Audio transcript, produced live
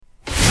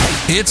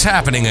It's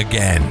happening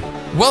again.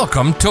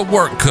 Welcome to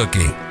Work Cookie,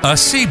 a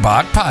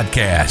CBOC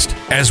podcast.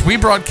 As we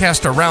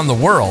broadcast around the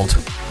world,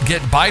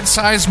 get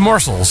bite-sized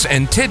morsels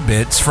and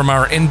tidbits from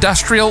our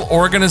industrial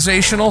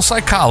organizational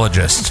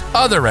psychologists,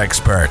 other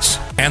experts,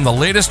 and the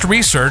latest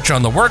research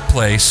on the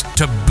workplace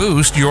to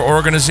boost your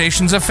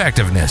organization's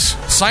effectiveness.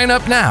 Sign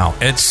up now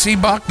at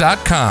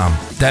cboc.com.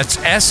 That's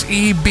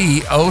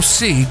SEBOC.com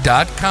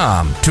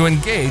to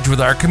engage with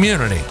our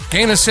community,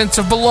 gain a sense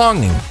of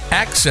belonging,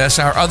 access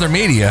our other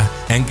media,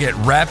 and get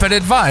rapid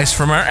advice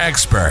from our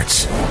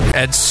experts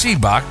at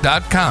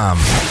cboc.com.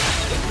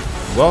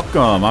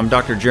 Welcome. I'm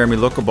Dr. Jeremy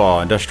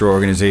Lookaball, Industrial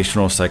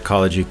Organizational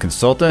Psychology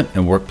Consultant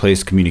and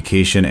Workplace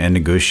Communication and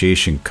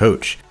Negotiation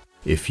Coach.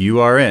 If you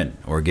are in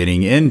or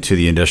getting into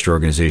the industrial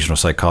organizational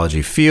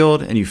psychology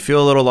field and you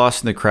feel a little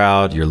lost in the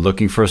crowd, you're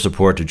looking for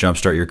support to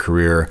jumpstart your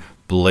career,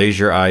 blaze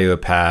your IO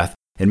path,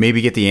 and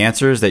maybe get the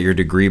answers that your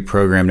degree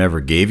program never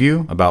gave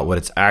you about what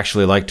it's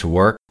actually like to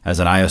work as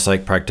an IO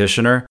Psych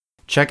practitioner,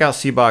 check out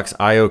CBOC's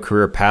IO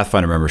Career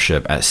Pathfinder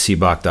membership at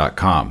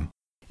cboc.com.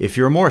 If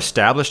you're a more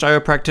established IO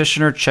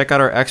practitioner, check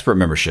out our expert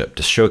membership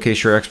to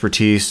showcase your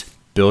expertise,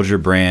 build your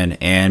brand,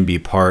 and be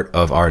part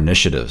of our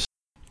initiatives.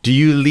 Do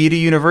you lead a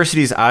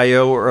university's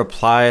IO or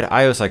applied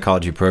IO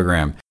psychology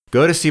program?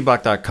 Go to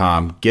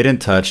cboc.com, get in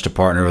touch to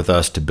partner with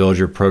us to build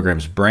your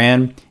program's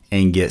brand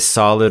and get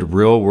solid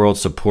real-world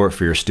support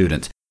for your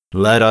students.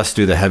 Let us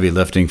do the heavy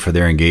lifting for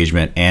their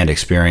engagement and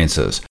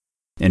experiences.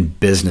 And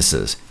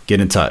businesses,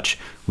 get in touch.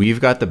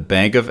 We've got the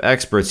bank of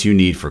experts you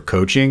need for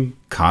coaching,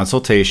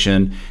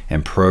 consultation,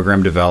 and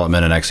program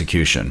development and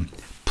execution.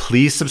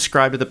 Please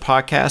subscribe to the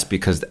podcast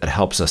because it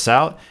helps us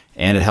out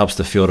and it helps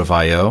the field of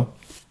IO.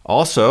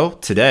 Also,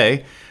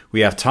 today, we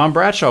have Tom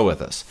Bradshaw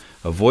with us,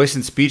 a voice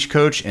and speech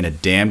coach and a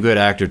damn good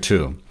actor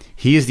too.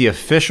 He is the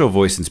official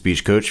voice and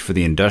speech coach for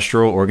the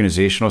industrial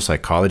organizational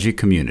psychology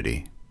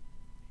community.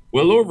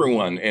 Well, hello,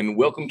 everyone, and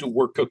welcome to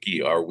Work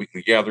Cookie, our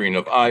weekly gathering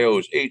of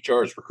IOs,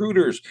 HRs,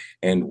 recruiters,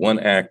 and one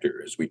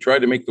actor, as we try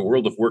to make the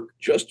world of work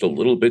just a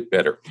little bit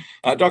better.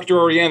 Dr.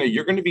 Oriana,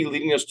 you're going to be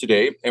leading us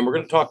today, and we're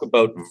going to talk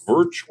about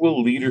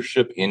virtual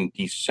leadership in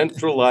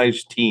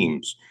decentralized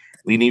teams,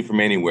 leading from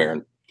anywhere.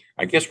 And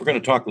I guess we're going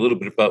to talk a little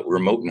bit about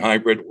remote and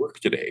hybrid work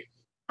today.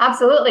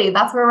 Absolutely.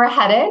 That's where we're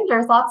headed.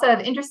 There's lots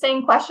of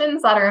interesting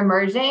questions that are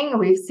emerging.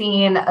 We've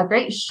seen a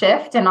great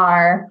shift in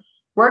our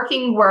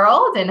working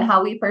world and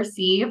how we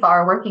perceive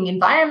our working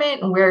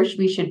environment and where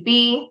we should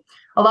be.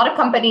 A lot of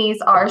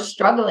companies are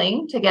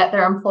struggling to get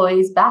their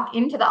employees back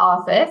into the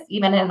office,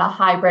 even in a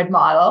hybrid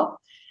model.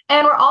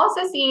 And we're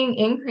also seeing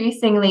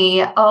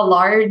increasingly a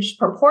large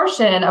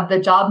proportion of the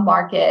job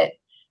market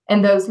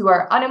and those who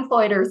are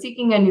unemployed or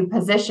seeking a new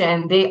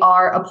position, they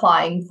are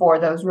applying for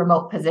those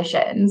remote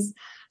positions.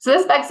 So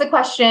this begs the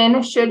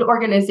question, should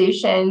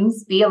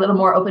organizations be a little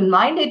more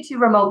open-minded to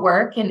remote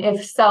work? And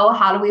if so,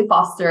 how do we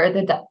foster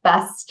the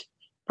best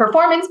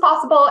performance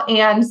possible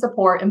and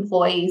support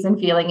employees in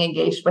feeling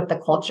engaged with the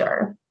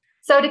culture?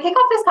 So to kick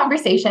off this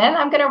conversation,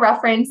 I'm going to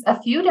reference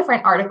a few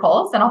different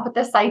articles, and I'll put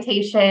the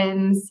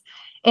citations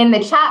in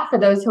the chat for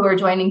those who are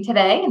joining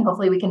today, and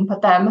hopefully we can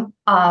put them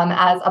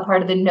as a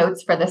part of the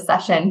notes for this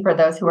session for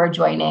those who are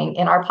joining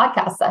in our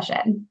podcast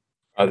session.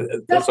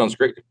 That sounds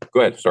great. Go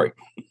ahead. Sorry.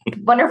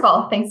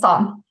 Wonderful. Thanks,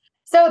 Tom.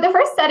 So the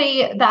first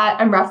study that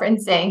I'm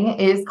referencing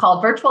is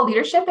called Virtual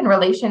Leadership in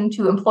Relation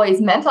to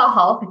Employees' Mental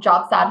Health,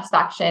 Job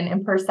Satisfaction,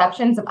 and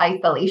Perceptions of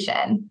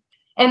Isolation.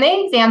 And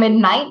they examined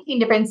 19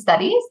 different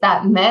studies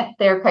that met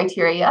their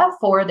criteria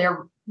for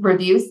their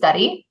review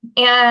study.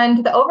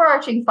 And the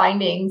overarching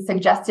findings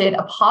suggested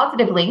a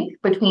positive link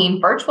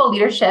between virtual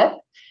leadership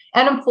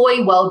and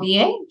employee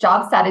well-being,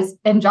 job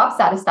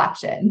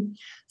satisfaction.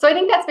 So I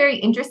think that's very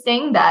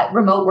interesting that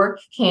remote work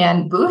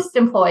can boost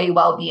employee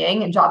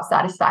well-being and job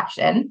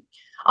satisfaction,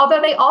 although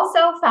they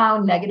also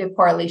found negative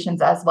correlations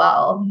as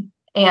well.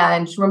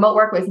 And remote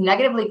work was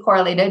negatively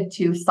correlated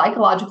to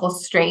psychological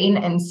strain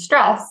and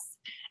stress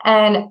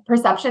and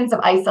perceptions of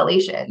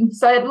isolation.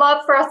 So I'd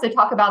love for us to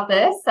talk about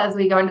this as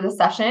we go into the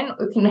session.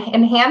 It can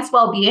enhance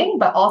well-being,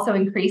 but also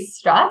increase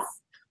stress.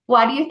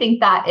 Why do you think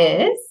that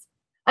is?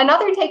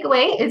 Another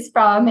takeaway is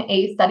from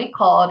a study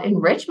called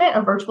Enrichment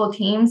of Virtual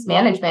Teams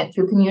Management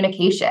Through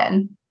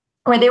Communication,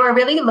 where they were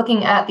really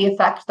looking at the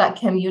effect that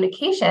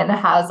communication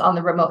has on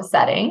the remote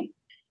setting.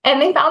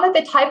 And they found that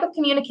the type of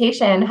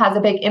communication has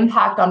a big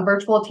impact on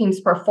virtual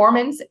teams'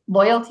 performance,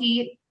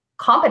 loyalty,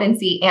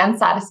 competency, and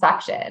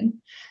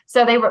satisfaction.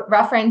 So they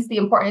reference the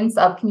importance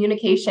of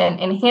communication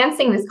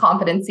enhancing this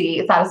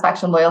competency,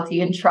 satisfaction,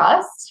 loyalty, and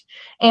trust.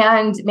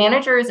 And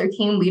managers or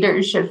team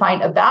leaders should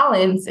find a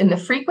balance in the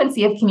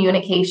frequency of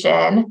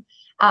communication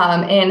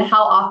and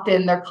how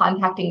often they're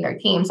contacting their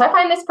team. So I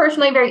find this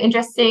personally very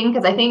interesting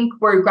because I think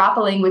we're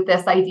grappling with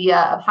this idea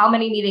of how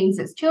many meetings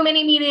is too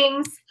many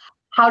meetings.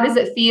 How does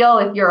it feel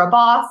if you're a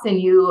boss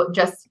and you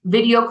just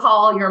video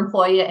call your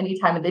employee at any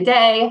time of the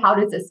day? How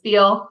does this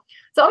feel?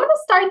 So I'm going to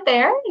start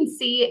there and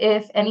see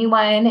if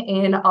anyone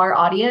in our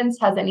audience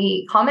has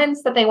any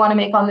comments that they want to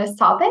make on this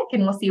topic,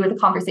 and we'll see where the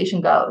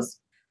conversation goes.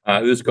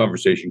 This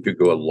conversation could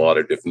go a lot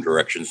of different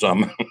directions.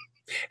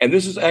 And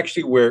this is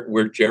actually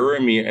where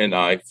Jeremy and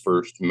I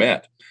first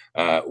met.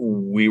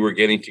 We were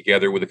getting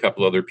together with a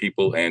couple other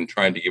people and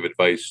trying to give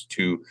advice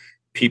to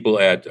people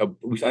I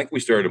think we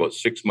started about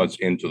 6 months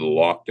into the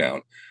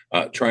lockdown,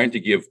 trying to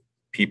give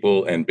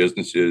people and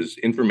businesses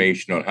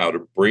information on how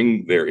to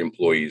bring their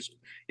employees,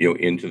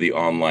 into the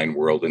online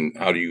world, and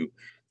how do you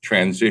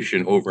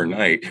transition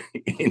overnight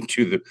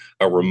into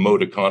a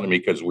remote economy,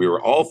 because we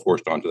were all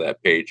forced onto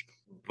that page.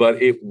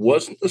 But it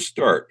wasn't the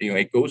start.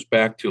 It goes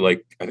back to I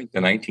think the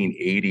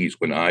 1980s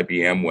when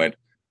IBM went,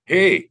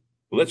 hey,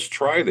 let's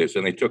try this.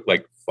 And they took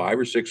 5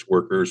 or 6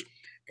 workers,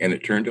 and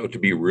it turned out to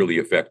be really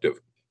effective.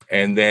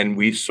 And then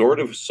we sort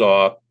of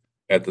saw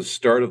at the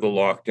start of the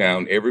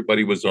lockdown,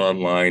 everybody was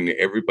online,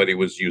 everybody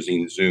was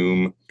using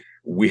Zoom.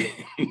 We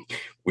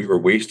we were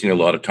wasting a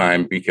lot of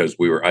time because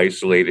we were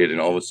isolated,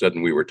 and all of a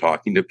sudden we were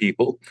talking to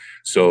people.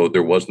 So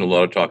there wasn't a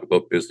lot of talk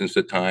about business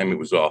at the time. It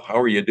was all, how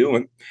are you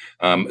doing?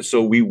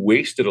 So we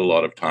wasted a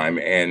lot of time.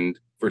 And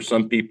for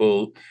some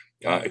people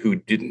who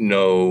didn't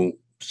know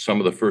some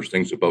of the first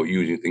things about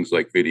using things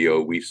like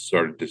video, we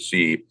started to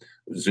see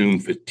Zoom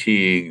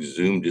fatigue,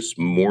 Zoom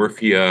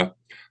dysmorphia.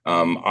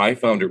 I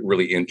found it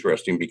really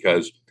interesting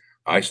because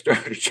I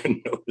started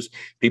to notice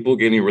people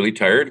getting really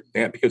tired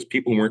because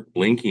people weren't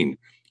blinking.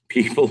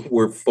 People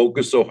were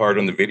focused so hard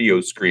on the video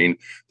screen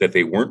that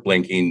they weren't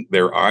blinking.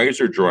 Their eyes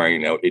are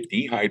drying out. It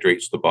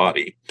dehydrates the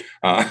body.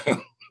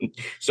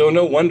 So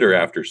no wonder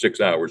after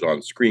 6 hours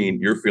on screen,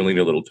 you're feeling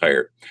a little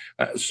tired.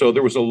 So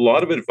there was a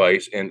lot of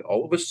advice, and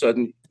all of a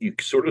sudden you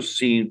sort of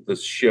see the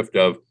shift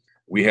of,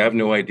 we have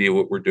no idea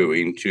what we're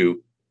doing,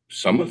 to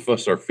some of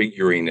us are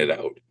figuring it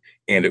out,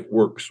 and it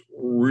works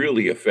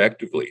really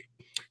effectively.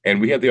 And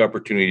we had the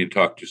opportunity to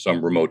talk to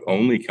some remote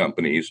only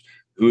companies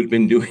who had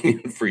been doing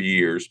it for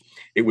years.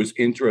 It was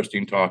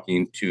interesting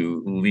talking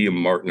to Liam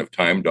Martin of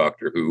Time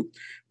Doctor, who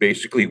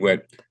basically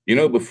went,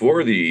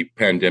 before the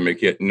pandemic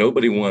hit,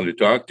 nobody wanted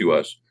to talk to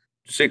us.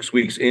 6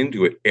 weeks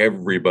into it,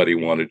 everybody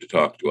wanted to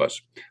talk to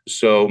us.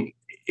 So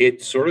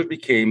it sort of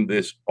became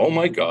this, oh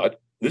my God,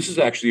 this is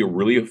actually a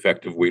really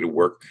effective way to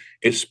work,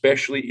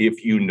 especially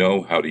if you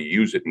know how to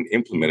use it and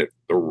implement it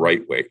the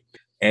right way.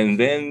 And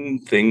then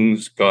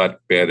things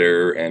got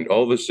better, and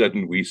all of a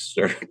sudden we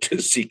started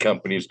to see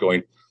companies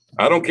going,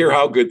 I don't care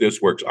how good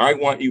this works. I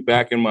want you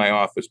back in my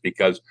office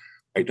because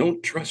I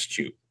don't trust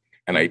you.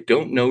 And I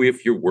don't know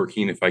if you're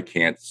working if I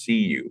can't see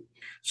you.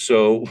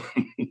 So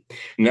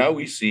now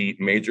we see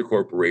major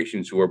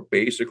corporations who are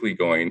basically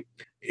going,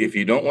 if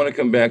you don't want to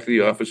come back to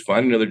the office,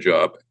 find another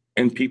job.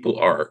 And people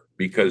are,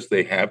 because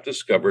they have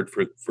discovered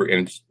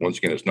and once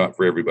again, it's not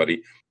for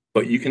everybody,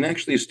 but you can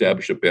actually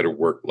establish a better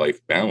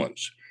work-life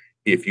balance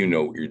if you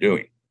know what you're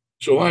doing.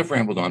 So I've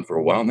rambled on for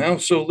a while now.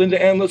 So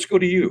Linda Ann, let's go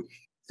to you.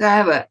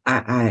 So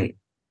I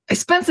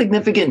spent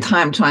significant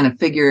time trying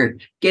to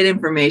get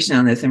information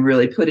on this and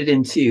really put it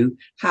into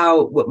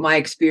what my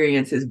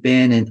experience has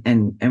been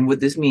and what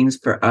this means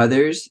for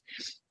others.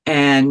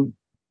 And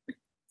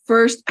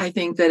first, I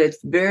think that it's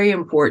very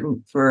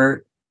important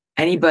for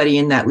anybody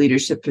in that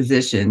leadership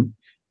position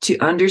to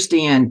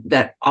understand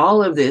that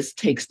all of this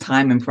takes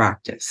time and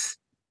practice.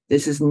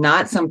 This is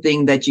not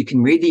something that you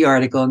can read the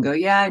article and go,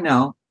 yeah, I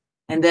know,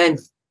 and then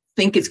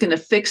think it's going to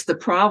fix the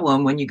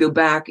problem when you go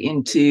back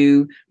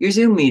into your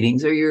Zoom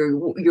meetings or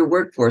your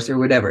workforce or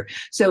whatever.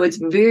 So it's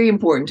very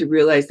important to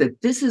realize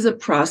that this is a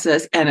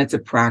process and it's a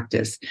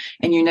practice,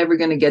 and you're never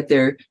going to get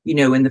there,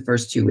 in the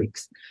first 2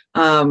 weeks.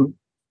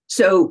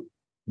 So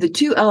the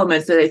two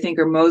elements that I think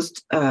are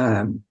most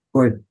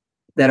or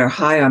that are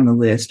high on the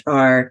list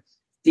are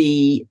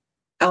the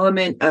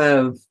element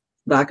of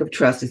lack of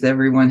trust, as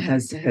everyone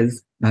has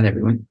not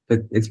everyone, but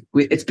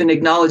it's been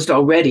acknowledged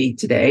already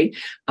today,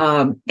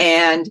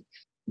 and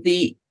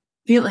the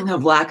feeling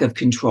of lack of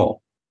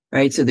control,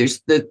 right? So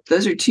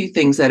those are two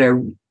things that are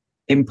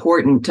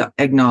important to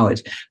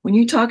acknowledge. When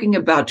you're talking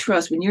about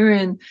trust, when you're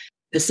in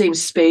the same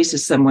space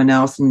as someone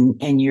else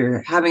and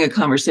you're having a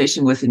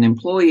conversation with an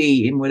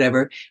employee and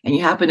whatever, and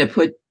you happen to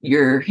put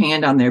your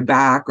hand on their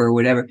back or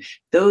whatever,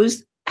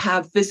 those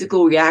have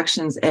physical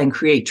reactions and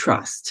create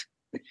trust.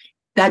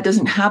 That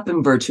doesn't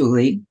happen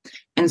virtually.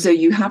 And so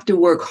you have to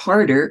work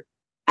harder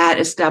at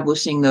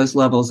establishing those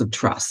levels of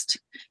trust.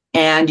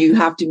 And you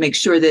have to make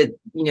sure that,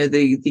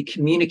 the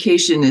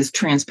communication is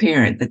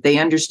transparent, that they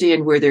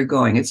understand where they're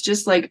going. It's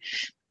just like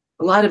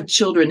a lot of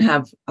children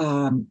have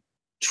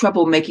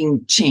trouble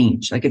making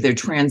change, like if they're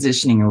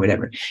transitioning or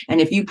whatever. And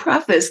if you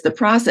preface the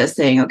process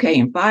saying, okay,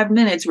 in 5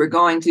 minutes, we're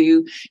going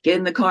to get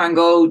in the car and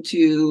go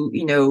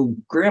to,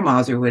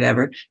 grandma's or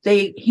whatever,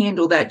 they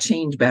handle that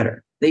change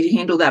better. They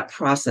handle that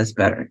process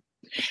better.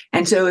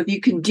 And so if you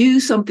can do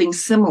something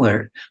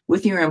similar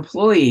with your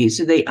employees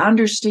so they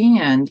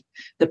understand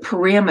the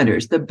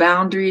parameters, the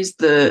boundaries,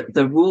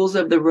 the rules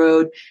of the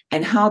road,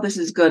 and how this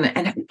is going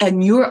to,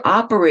 and your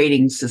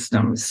operating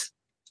systems,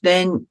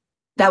 then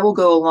that will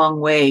go a long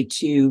way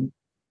to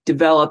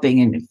developing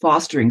and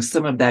fostering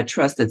some of that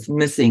trust that's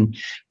missing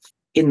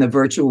in the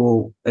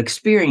virtual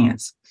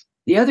experience.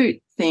 The other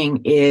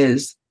thing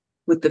is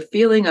with the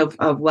feeling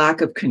of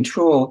lack of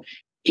control,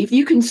 if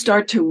you can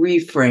start to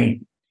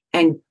reframe,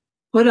 and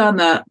put on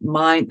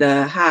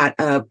the hat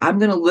of, I'm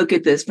going to look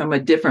at this from a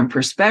different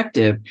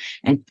perspective,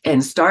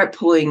 and start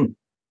pulling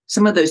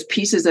some of those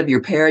pieces of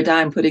your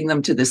paradigm, putting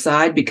them to the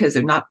side because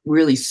they're not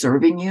really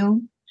serving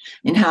you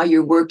in how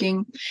you're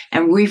working,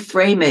 and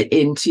reframe it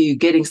into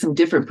getting some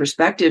different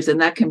perspectives.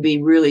 And that can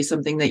be really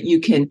something that you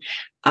can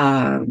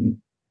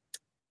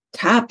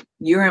tap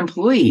your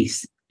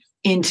employees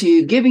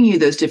into giving you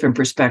those different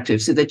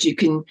perspectives so that you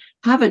can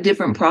have a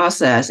different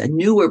process, a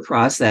newer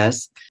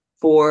process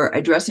for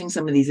addressing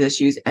some of these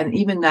issues. And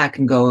even that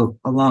can go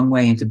a long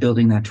way into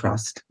building that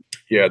trust.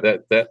 Yeah,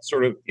 that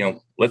sort of,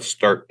 let's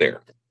start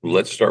there.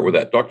 Let's start with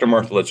that. Dr.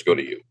 Martha, let's go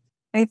to you.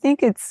 I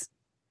think it's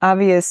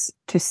obvious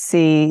to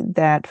see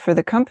that for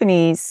the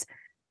companies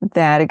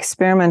that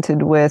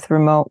experimented with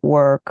remote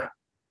work,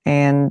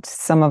 and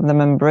some of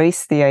them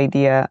embraced the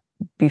idea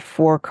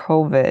before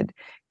COVID,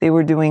 they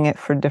were doing it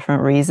for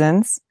different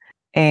reasons,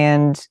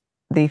 and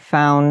they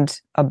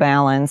found a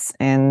balance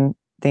and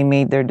they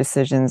made their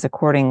decisions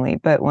accordingly.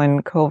 But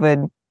when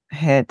COVID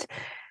hit,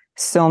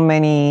 so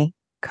many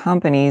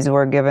companies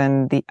were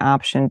given the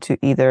option to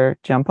either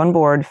jump on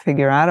board,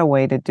 figure out a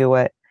way to do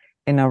it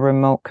in a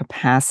remote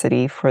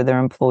capacity for their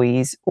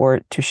employees,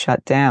 or to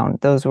shut down.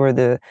 Those were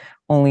the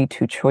only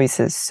two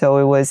choices. So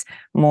it was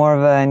more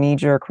of a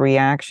knee-jerk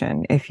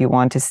reaction. If you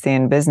want to stay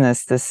in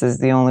business, this is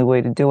the only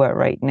way to do it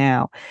right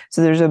now.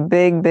 So there's a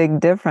big, big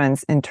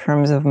difference in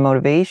terms of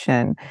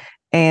motivation.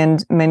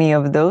 And many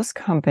of those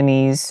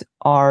companies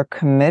are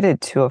committed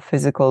to a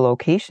physical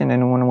location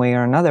in one way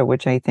or another,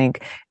 which I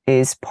think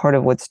is part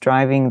of what's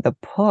driving the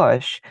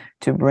push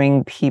to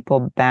bring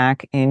people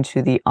back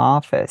into the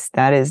office.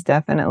 That is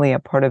definitely a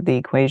part of the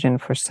equation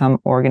for some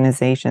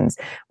organizations.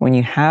 When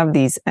you have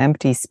these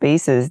empty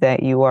spaces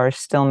that you are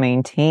still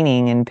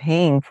maintaining and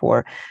paying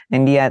for,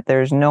 and yet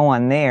there's no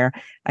one there,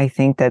 I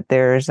think that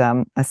there's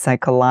a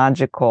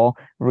psychological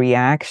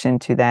reaction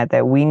to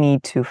that we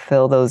need to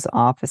fill those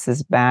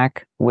offices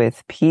back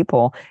with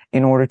people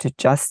in order to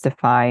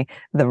justify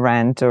the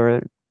rent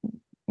or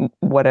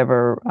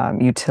whatever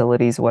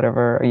utilities,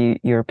 whatever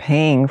you're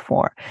paying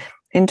for.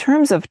 In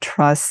terms of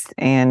trust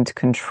and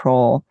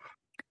control,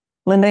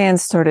 Linda Ann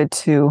started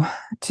to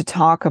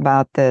talk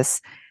about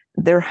this.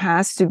 There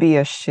has to be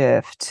a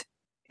shift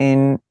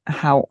in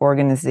how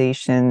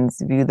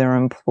organizations view their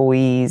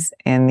employees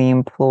and the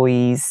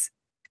employees'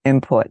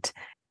 input.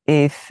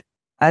 If,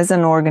 as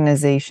an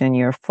organization,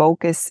 your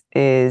focus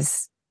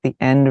is the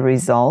end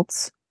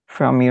results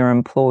from your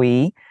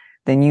employee,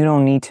 then you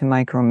don't need to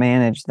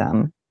micromanage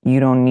them. You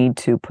don't need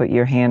to put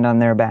your hand on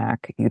their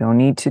back. You don't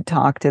need to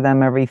talk to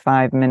them every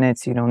 5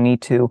 minutes. You don't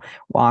need to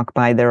walk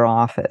by their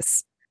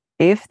office.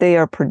 If they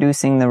are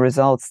producing the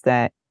results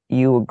that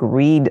you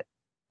agreed,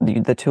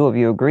 the two of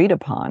you agreed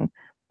upon,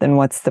 then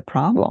what's the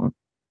problem,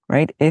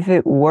 right? If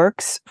it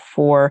works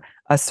for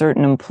a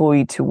certain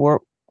employee to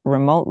work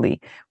remotely,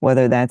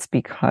 whether that's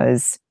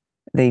because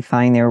they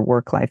find their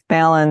work-life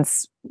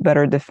balance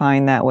better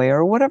defined that way,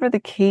 or whatever the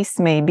case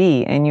may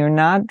be, and you're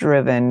not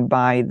driven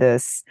by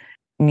this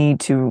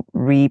need to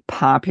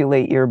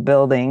repopulate your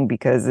building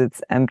because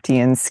it's empty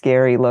and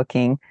scary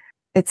looking,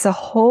 it's a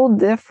whole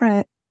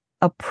different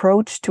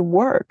approach to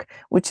work,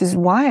 which is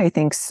why I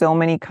think so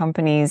many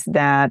companies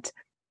that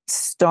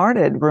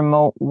started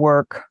remote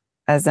work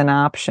as an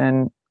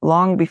option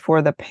long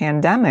before the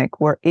pandemic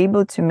were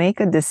able to make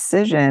a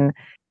decision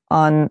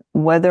on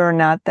whether or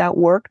not that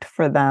worked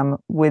for them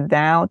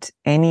without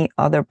any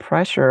other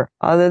pressure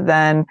other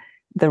than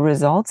the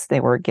results they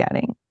were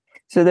getting.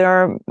 So there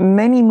are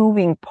many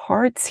moving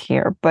parts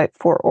here, but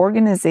for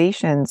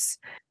organizations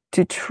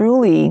to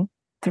truly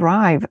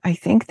thrive, I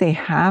think they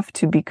have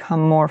to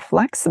become more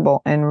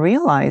flexible and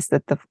realize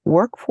that the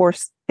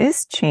workforce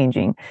is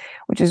changing,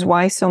 which is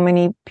why so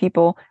many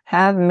people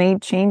have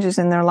made changes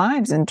in their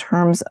lives in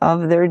terms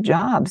of their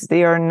jobs.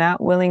 They are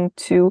not willing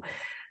to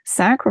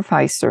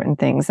sacrifice certain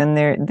things, and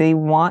they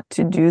want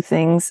to do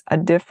things a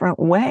different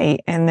way,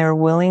 and they're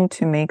willing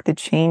to make the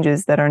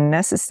changes that are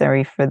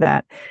necessary for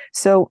that.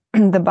 So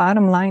the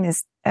bottom line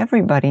is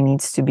everybody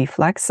needs to be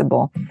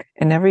flexible,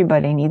 and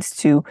everybody needs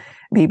to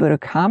be able to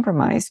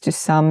compromise to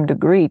some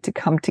degree to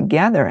come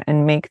together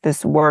and make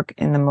this work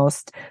in the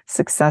most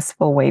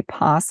successful way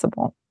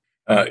possible.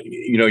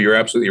 You're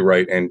absolutely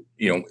right. And,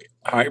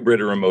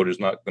 hybrid or remote is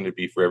not going to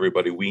be for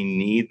everybody. We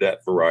need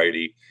that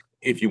variety.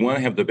 If you want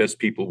to have the best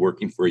people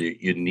working for you,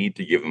 you need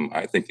to give them,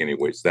 I think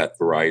anyways, that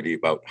variety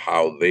about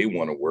how they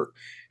want to work.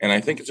 And I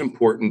think it's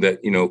important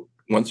that,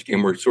 once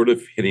again, we're sort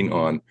of hitting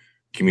on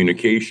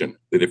communication,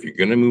 that if you're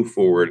going to move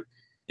forward,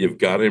 you've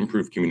got to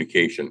improve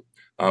communication.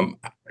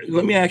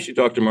 Let me ask you,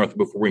 Dr. Martha,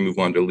 before we move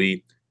on to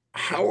Lee,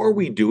 how are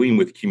we doing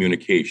with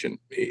communication?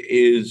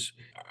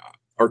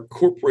 Are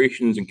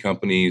corporations and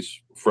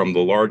companies, from the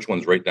large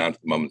ones right down to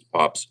the mom and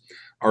pops,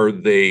 are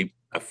they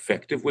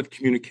effective with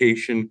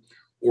communication?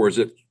 Or is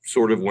it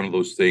sort of one of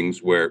those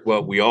things where,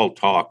 well, we all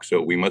talk,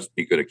 so we must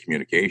be good at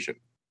communication?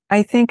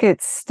 I think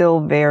it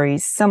still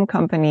varies. Some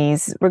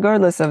companies,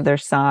 regardless of their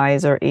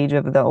size or age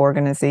of the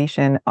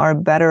organization, are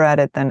better at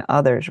it than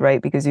others,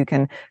 right? Because you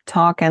can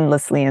talk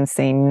endlessly and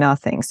say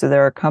nothing. So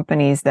there are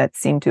companies that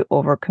seem to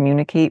over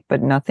communicate,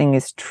 but nothing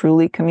is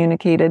truly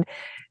communicated.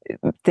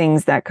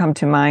 Things that come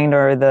to mind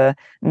are the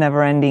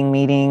never-ending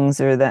meetings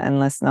or the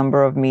endless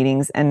number of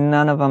meetings, and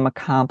none of them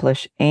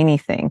accomplish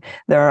anything.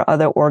 There are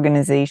other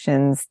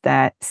organizations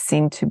that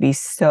seem to be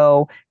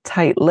so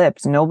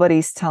tight-lipped.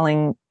 Nobody's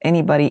telling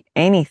anybody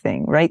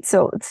anything, right?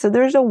 So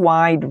there's a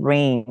wide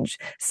range.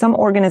 Some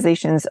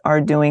organizations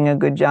are doing a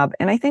good job,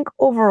 and I think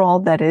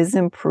overall that is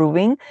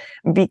improving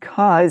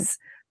because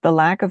the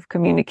lack of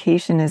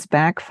communication is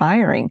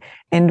backfiring.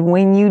 And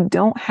when you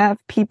don't have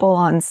people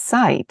on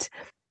site,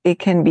 it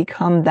can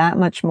become that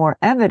much more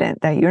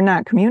evident that you're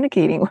not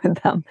communicating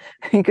with them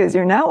because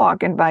you're now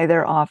walking by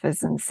their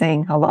office and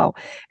saying hello.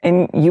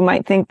 And you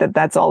might think that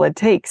that's all it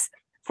takes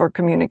for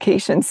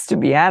communications to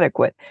be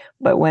adequate.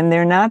 But when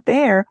they're not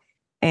there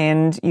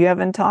and you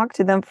haven't talked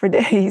to them for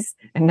days,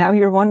 and now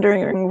you're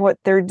wondering what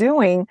they're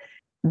doing,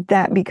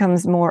 that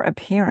becomes more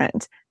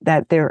apparent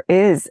that there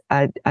is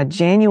a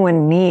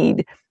genuine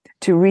need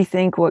to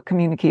rethink what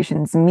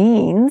communications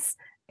means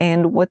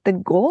and what the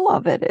goal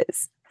of it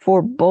is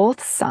for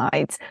both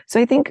sides. So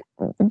I think,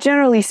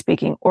 generally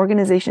speaking,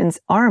 organizations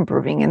are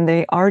improving and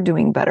they are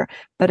doing better.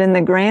 But in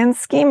the grand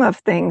scheme of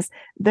things,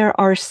 there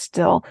are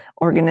still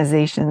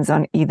organizations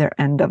on either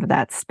end of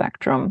that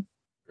spectrum.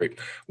 Great.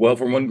 Well,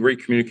 from one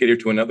great communicator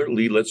to another,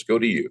 Lee, let's go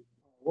to you.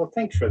 Well,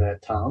 thanks for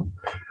that, Tom.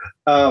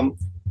 A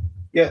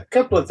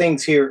couple of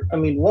things here. I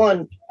mean,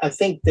 one, I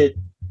think that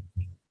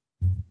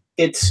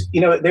it's,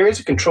 there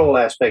is a control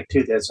aspect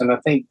to this. And I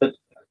think that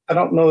I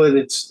don't know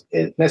that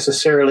it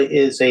necessarily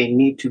is a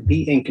need to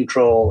be in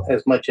control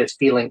as much as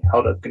feeling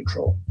out of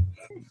control.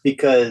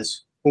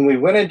 Because when we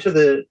went into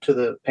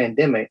the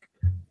pandemic,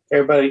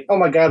 everybody, oh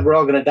my God, we're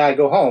all going to die,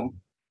 go home.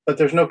 But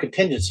there's no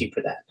contingency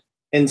for that.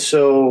 And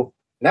so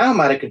now I'm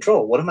out of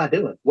control. What am I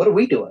doing? What are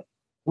we doing?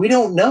 We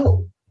don't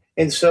know.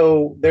 And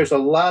so there's a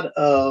lot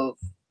of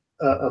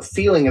a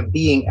feeling of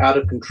being out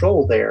of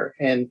control there.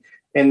 And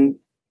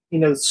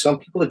some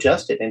people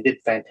adjusted and did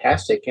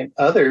fantastic, and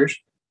others,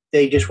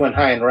 they just went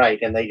high and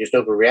right and they just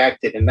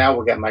overreacted. And now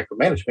we've got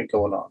micromanagement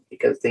going on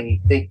because they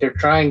think they're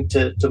trying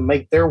to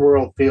make their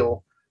world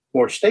feel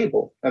more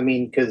stable. I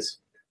mean, because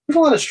there's a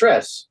lot of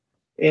stress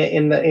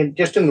in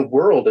the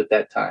world at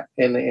that time,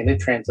 and it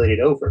translated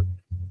over.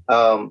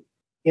 And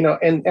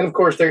of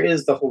course there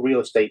is the whole real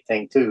estate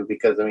thing too,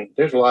 because I mean,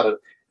 there's a lot of.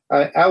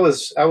 I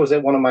was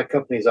at one of my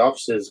company's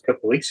offices a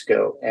couple of weeks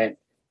ago, and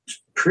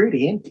it's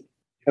pretty empty.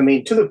 I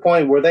mean, to the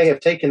point where they have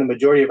taken the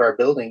majority of our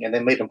building and they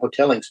made them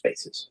hoteling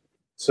spaces.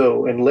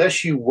 So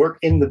unless you work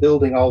in the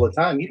building all the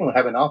time, you don't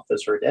have an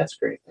office or a desk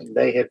or anything.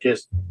 They have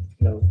just,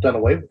 done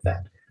away with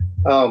that.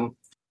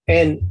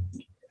 And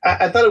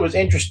I thought it was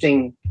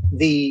interesting.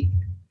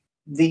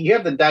 You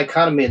have the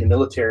dichotomy in the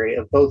military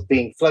of both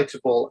being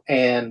flexible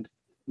and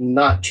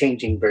not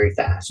changing very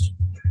fast,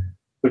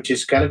 which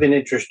is kind of an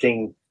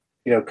interesting,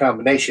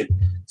 combination.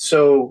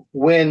 So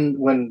when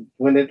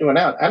it went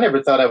out, I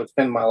never thought I would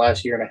spend my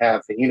last year and a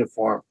half in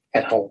uniform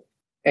at home,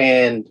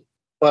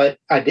 but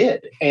I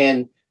did,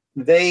 and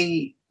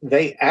they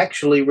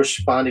actually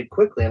responded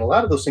quickly. And a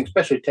lot of those things,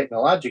 especially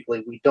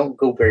technologically, we don't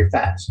go very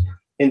fast.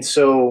 And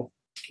so,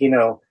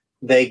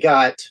 they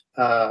got,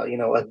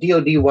 a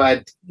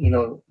DoD-wide,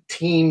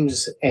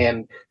 Teams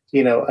and,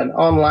 an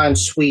online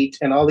suite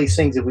and all these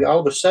things that all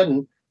of a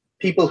sudden,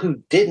 people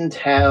who didn't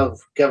have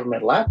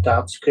government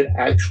laptops could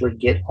actually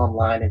get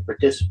online and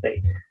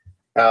participate.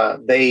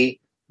 They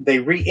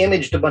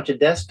re-imaged a bunch of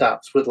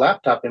desktops with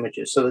laptop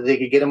images so that they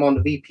could get them on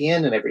the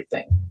VPN and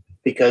everything,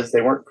 because they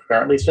weren't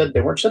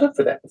set up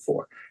for that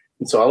before.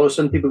 And so all of a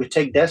sudden people could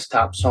take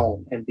desktops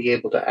home and be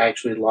able to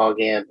actually log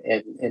in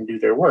and do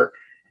their work.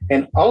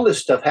 And all this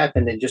stuff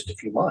happened in just a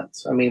few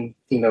months. I mean,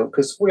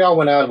 because we all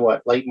went out in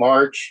late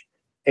March,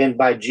 and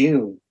by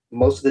June,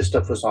 most of this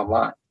stuff was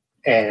online.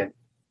 And,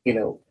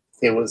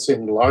 it was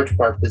in large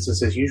part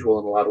business as usual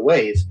in a lot of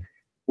ways,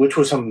 which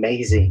was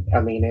amazing. I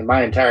mean, in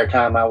my entire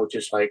time, I was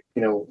just like,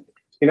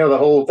 the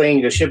whole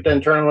thing, the ship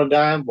doesn't turn on a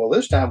dime. Well,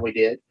 this time we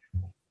did.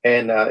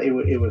 And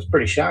it was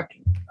pretty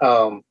shocking.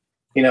 And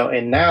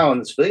now in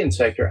the civilian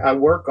sector, I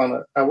work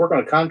on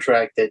a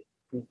contract that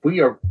we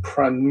are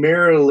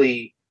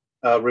primarily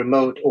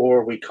remote,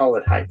 or we call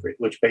it hybrid,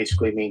 which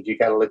basically means you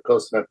got to live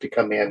close enough to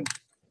come in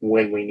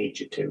when we need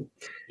you to.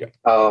 Yeah.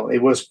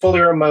 It was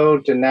fully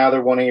remote, and now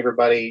they're wanting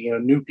everybody,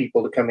 new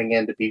people to coming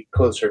in to be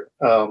closer.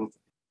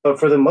 But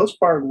for the most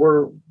part,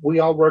 we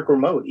all work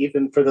remote,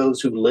 even for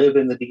those who live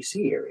in the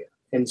DC area.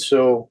 And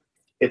so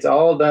it's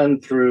all done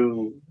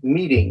through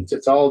meetings.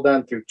 It's all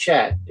done through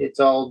chat. It's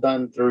all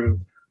done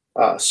through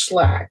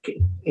Slack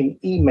and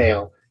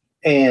email.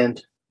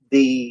 And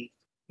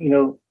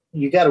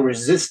you got to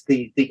resist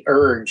the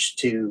urge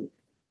to,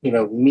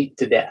 meet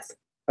to death.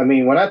 I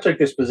mean, when I took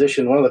this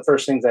position, one of the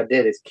first things I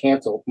did is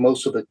cancel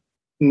most of the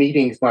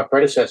meetings my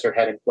predecessor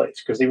had in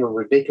place because they were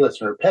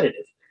ridiculous and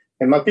repetitive.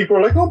 And my people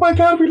are like, oh my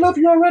God, we love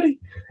you already.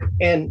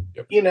 And,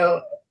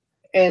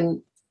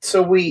 and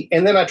so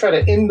and then I try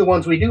to end the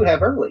ones we do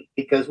have early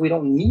because we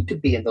don't need to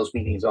be in those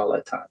meetings all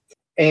that time.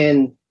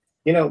 And,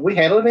 we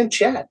handle it in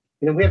chat.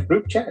 We have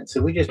group chats,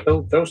 so we just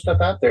throw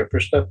stuff out there for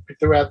stuff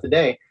throughout the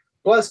day.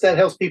 Plus, that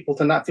helps people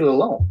to not feel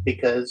alone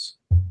because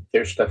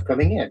there's stuff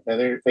coming in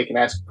and they can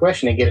ask a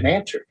question and get an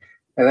answer.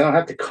 And they don't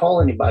have to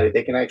call anybody.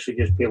 They can actually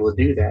just be able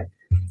to do that.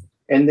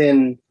 And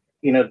then,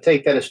 to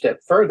take that a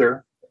step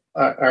further,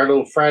 our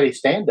little Friday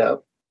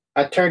stand-up,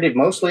 I turned it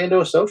mostly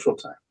into a social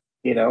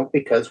time,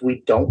 because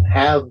we don't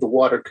have the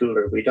water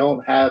cooler. We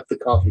don't have the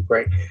coffee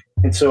break.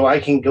 And so I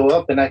can go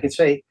up and I can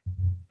say,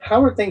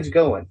 how are things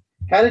going?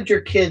 How did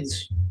your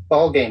kids'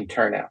 ball game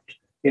turn out?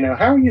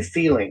 How are you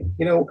feeling?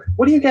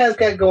 What do you guys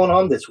got going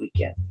on this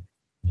weekend?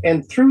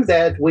 And through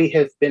that, we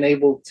have been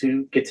able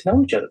to get to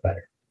know each other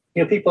better.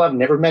 People I've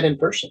never met in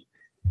person.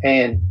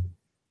 And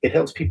it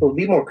helps people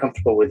be more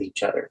comfortable with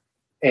each other.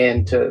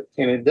 And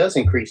it does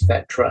increase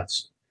that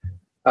trust.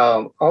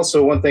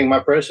 Also, one thing, my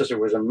predecessor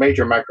was a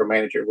major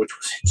micromanager, which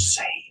was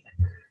insane.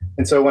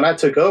 And so when I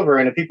took over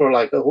and the people are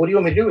like, oh, what do you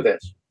want me to do with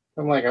this?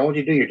 I'm like, I want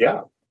you to do your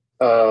job.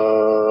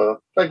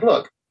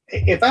 Look,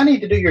 if I need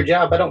to do your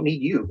job, I don't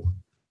need you.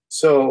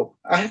 So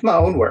I have my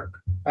own work.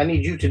 I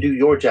need you to do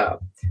your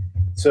job.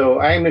 So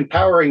I am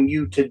empowering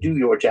you to do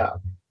your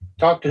job.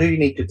 Talk to who you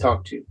need to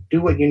talk to.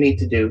 Do what you need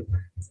to do.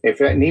 If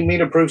you need me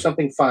to prove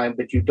something, fine,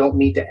 but you don't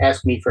need to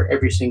ask me for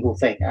every single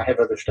thing. I have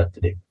other stuff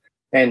to do.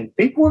 And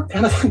people were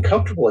kind of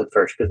uncomfortable at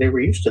first because they were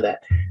used to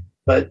that.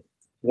 But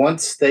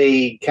once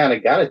they kind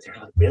of got it, they're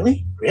like,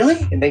 really?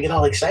 Really? And they get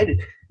all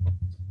excited.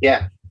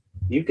 Yeah,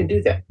 you can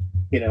do that.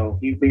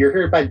 You're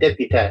hereby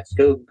deputized.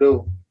 Go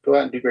out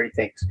and do great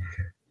things.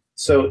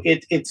 So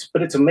it's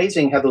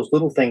amazing how those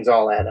little things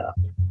all add up.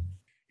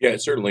 Yeah,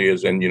 it certainly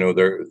is. And,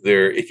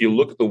 if you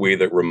look at the way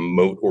that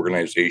remote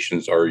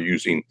organizations are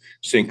using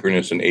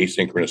synchronous and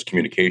asynchronous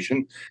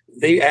communication,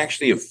 they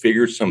actually have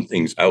figured some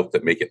things out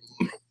that make it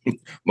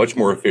much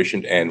more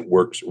efficient and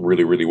works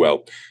really, really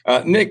well.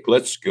 Nick,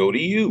 let's go to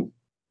you.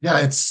 Yeah,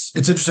 it's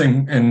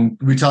interesting. And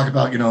we talk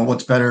about,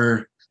 what's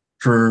better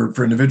for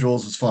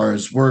individuals as far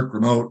as work,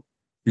 remote,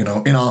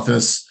 in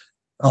office,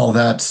 all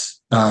that.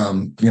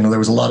 There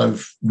was a lot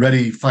of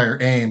ready, fire,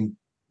 aim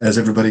as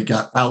everybody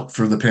got out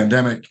for the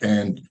pandemic,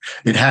 and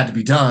it had to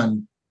be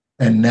done.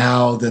 And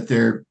now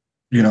that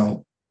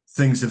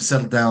things have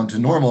settled down to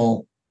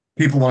normal,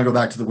 people want to go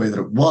back to the way that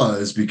it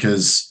was,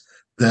 because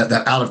that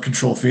out of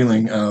control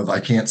feeling of I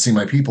can't see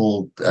my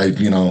people,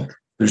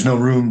 there's no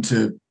room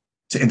to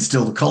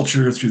instill the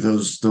culture through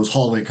those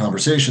hallway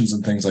conversations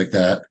and things like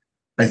that.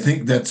 I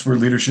think that's where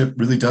leadership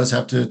really does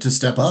have to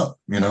step up.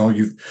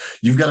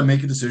 You've got to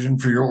make a decision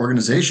for your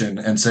organization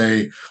and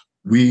say,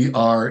 we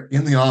are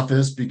in the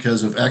office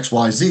because of X,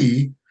 Y,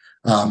 Z.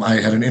 I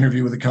had an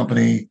interview with a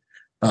company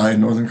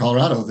in Northern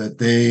Colorado that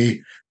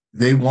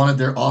they wanted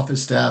their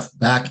office staff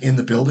back in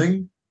the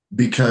building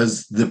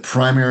because the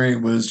primary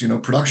was,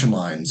 production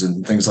lines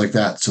and things like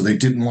that. So they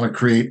didn't want to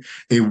create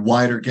a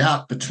wider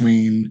gap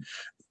between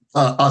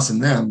us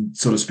and them,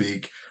 so to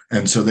speak.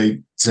 And so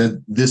they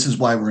said, this is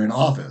why we're in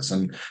office.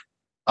 And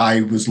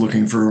I was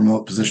looking for a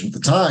remote position at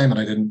the time,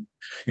 and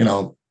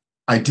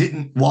I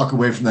didn't walk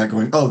away from that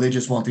going, oh, they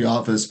just want the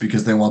office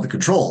because they want the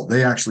control.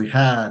 They actually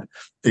had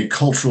a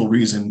cultural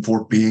reason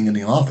for being in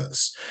the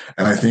office.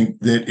 And I think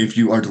that if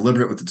you are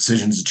deliberate with the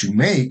decisions that you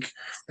make,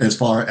 as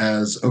far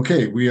as,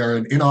 okay, we are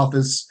an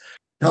in-office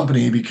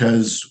company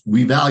because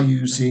we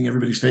value seeing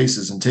everybody's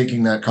faces and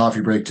taking that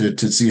coffee break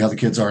to see how the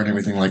kids are and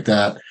everything like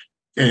that.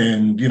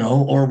 And,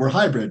 or we're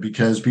hybrid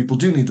because people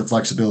do need the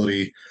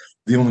flexibility.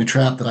 The only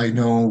trap that I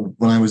know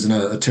when I was in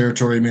a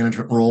territory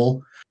management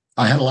role,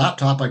 I had a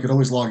laptop I could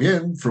always log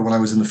in for when I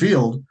was in the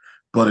field.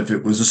 But if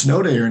it was a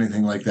snow day or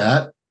anything like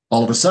that,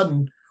 all of a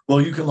sudden,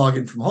 well, you can log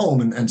in from home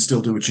and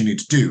still do what you need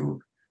to do.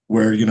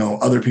 Where,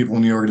 other people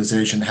in the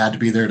organization had to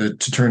be there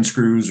to turn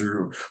screws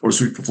or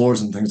sweep the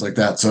floors and things like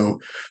that. So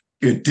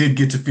it did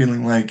get to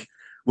feeling like,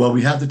 well,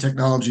 we have the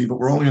technology, but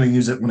we're only going to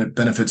use it when it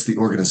benefits the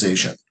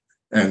organization.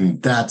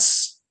 And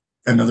that's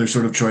another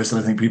sort of choice that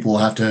I think people will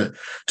have to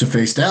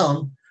face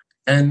down.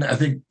 And I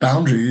think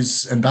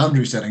boundaries and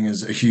boundary setting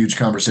is a huge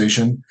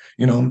conversation.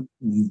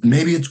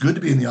 Maybe it's good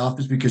to be in the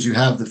office because you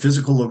have the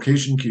physical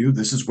location cue.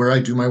 This is where I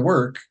do my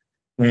work.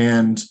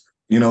 And,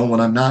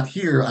 when I'm not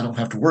here, I don't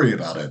have to worry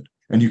about it.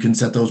 And you can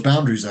set those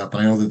boundaries up.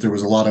 And I know that there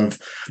was a lot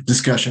of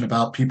discussion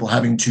about people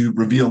having to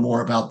reveal more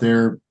about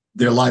their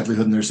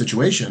livelihood and their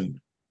situation.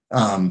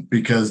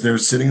 Because they're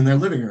sitting in their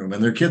living room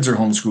and their kids are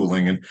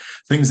homeschooling and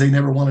things they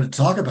never wanted to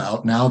talk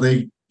about. Now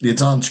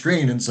it's on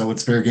screen. And so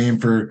it's fair game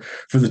for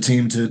the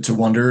team to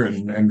wonder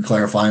and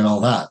clarify and all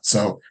that.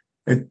 So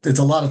it's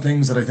a lot of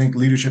things that I think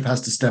leadership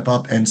has to step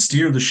up and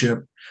steer the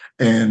ship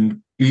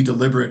and be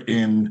deliberate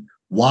in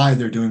why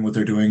they're doing what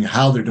they're doing,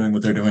 how they're doing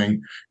what they're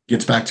doing.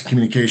 Gets back to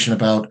communication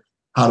about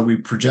how do we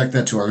project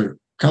that to our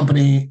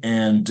company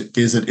and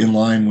is it in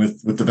line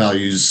with the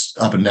values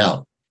up and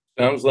down?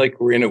 Sounds like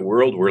we're in a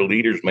world where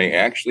leaders may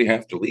actually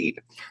have to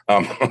lead.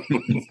 Um,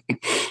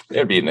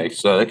 that'd be a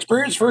nice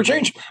experience for a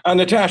change.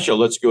 Natasha,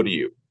 let's go to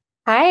you.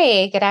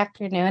 Hi, good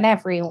afternoon,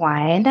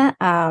 everyone.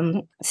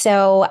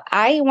 So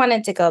I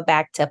wanted to go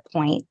back to a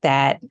point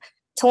to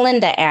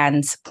Linda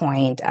Ann's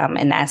point,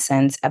 in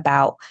essence,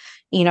 about,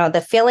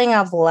 the feeling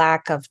of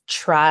lack of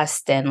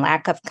trust and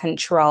lack of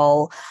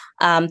control,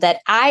 that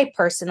I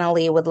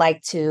personally would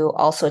like to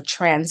also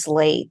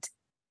translate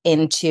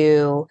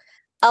into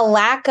a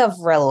lack of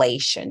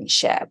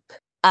relationship.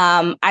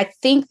 I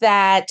think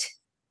that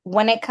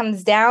when it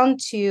comes down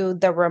to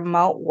the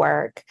remote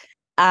work,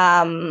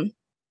 I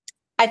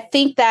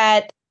think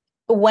that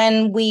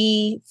when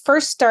we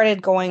first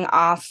started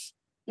working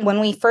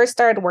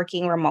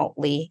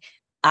remotely,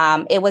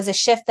 it was a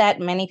shift that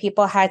many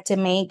people had to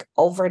make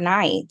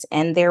overnight.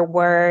 And there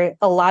were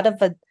a lot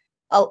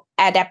of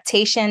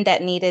adaptation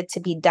that needed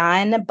to be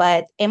done,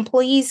 but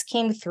employees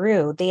came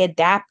through, they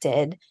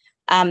adapted.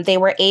 They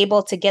were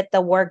able to get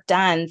the work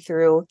done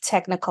through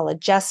technical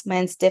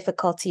adjustments,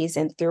 difficulties,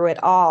 and through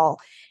it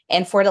all.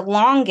 And for the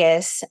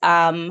longest,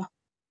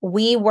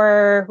 we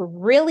were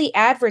really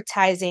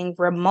advertising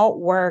remote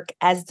work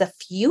as the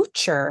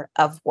future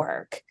of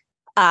work.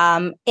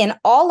 And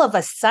all of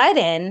a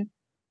sudden,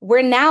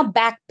 we're now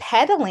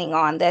backpedaling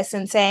on this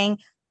and saying,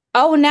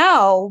 oh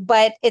no,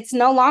 but it's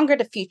no longer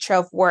the future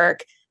of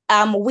work.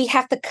 We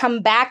have to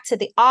come back to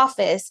the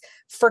office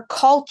for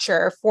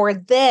culture, for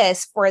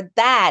this, for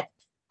that.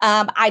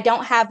 I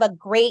don't have a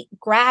great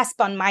grasp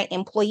on my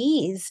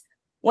employees.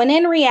 When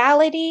in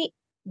reality,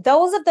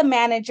 those of the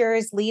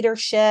managers,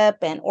 leadership,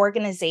 and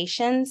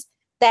organizations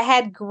that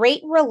had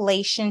great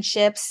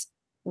relationships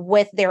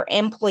with their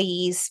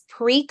employees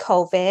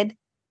pre-COVID,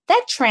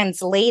 that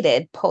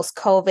translated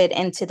post-COVID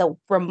into the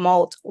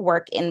remote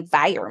work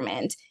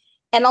environment.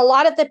 And a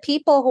lot of the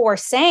people who are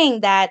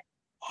saying that,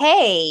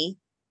 hey,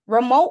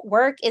 remote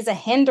work is a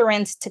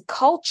hindrance to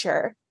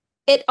culture,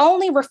 it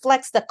only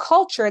reflects the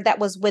culture that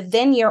was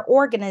within your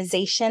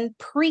organization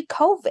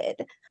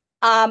pre-COVID.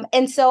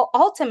 And so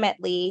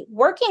ultimately,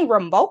 working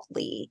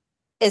remotely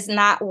is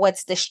not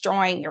what's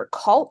destroying your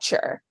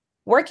culture.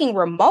 Working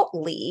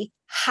remotely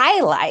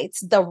highlights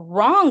the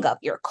wrong of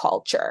your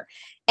culture.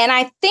 And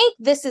I think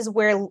this is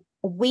where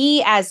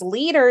we as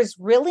leaders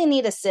really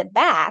need to sit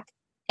back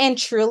and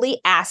truly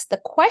ask the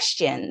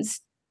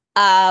questions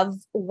of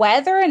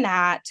whether or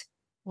not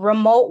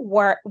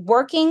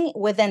working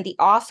within the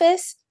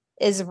office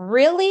is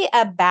really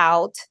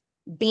about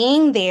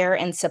being there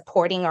and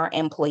supporting our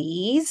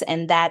employees,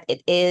 and that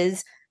it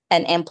is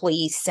an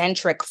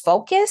employee-centric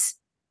focus,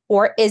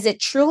 or is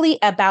it truly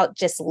about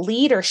just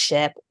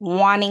leadership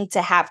wanting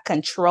to have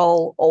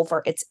control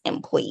over its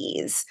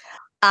employees?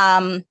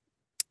 And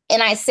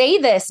I say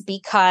this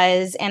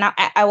because, and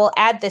I will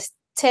add this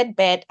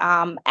tidbit,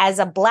 as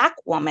a Black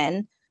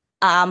woman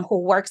who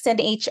works in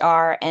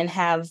HR and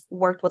have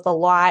worked with a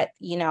lot,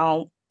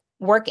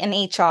 work in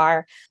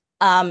HR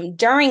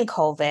during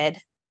COVID,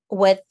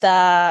 with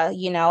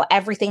the,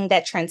 everything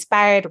that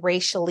transpired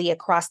racially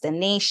across the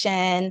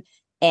nation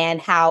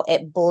and how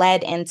it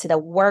bled into the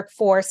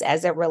workforce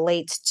as it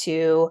relates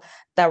to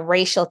the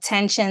racial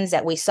tensions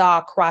that we saw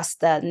across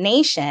the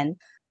nation,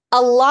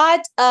 a lot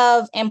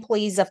of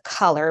employees of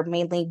color,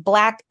 mainly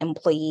Black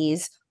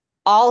employees,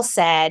 all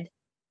said,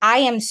 I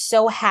am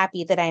so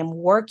happy that I'm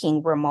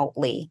working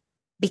remotely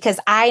because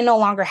I no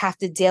longer have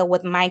to deal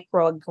with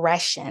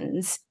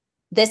microaggressions.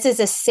 This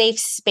is a safe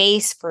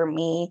space for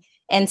me.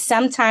 And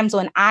sometimes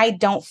when I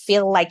don't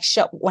feel like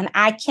when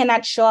I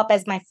cannot show up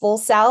as my full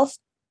self,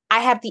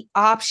 I have the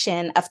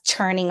option of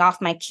turning off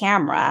my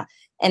camera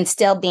and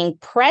still being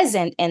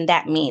present in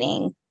that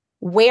meeting.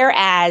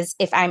 Whereas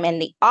if I'm in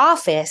the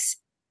office,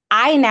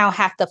 I now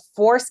have to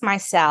force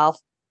myself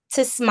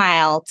to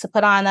smile, to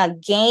put on a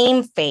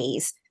game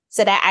face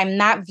so that I'm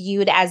not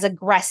viewed as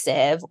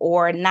aggressive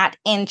or not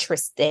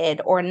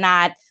interested or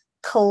not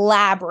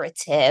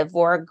collaborative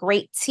or a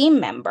great team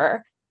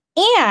member.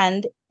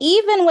 And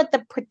even with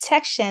the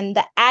protection,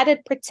 the added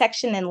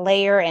protection and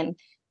layer and,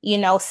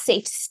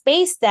 safe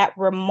space that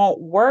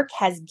remote work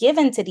has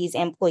given to these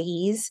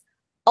employees,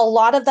 a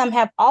lot of them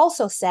have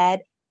also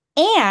said,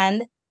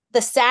 and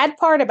the sad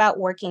part about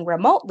working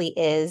remotely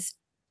is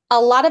a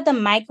lot of the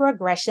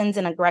microaggressions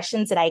and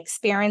aggressions that I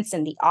experienced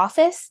in the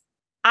office,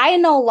 I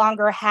no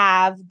longer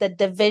have the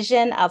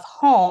division of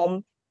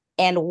home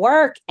and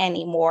work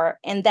anymore.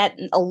 And that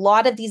a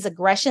lot of these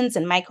aggressions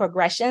and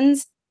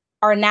microaggressions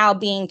are now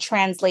being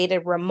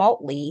translated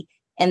remotely.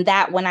 And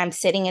that when I'm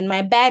sitting in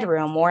my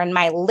bedroom or in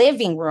my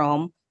living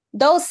room,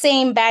 those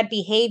same bad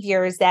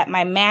behaviors that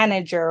my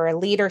manager or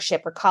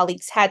leadership or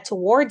colleagues had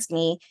towards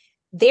me,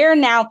 they're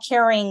now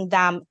carrying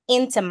them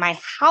into my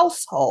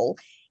household.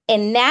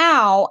 And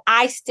now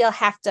I still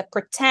have to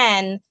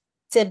pretend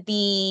to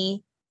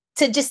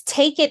just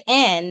take it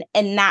in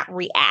and not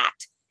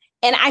react.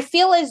 And I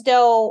feel as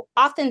though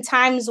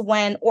oftentimes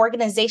when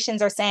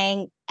organizations are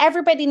saying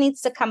everybody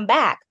needs to come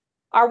back,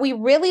 are we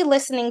really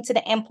listening to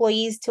the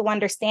employees to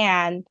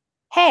understand,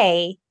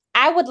 hey,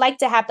 I would like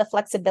to have the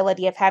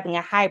flexibility of having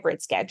a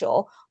hybrid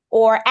schedule,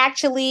 Or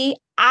actually,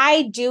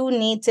 I do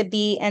need to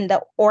be in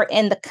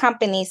the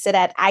company so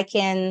that I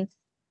can,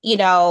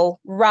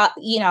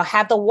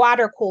 have the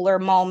water cooler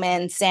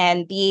moments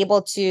and be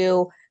able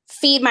to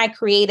feed my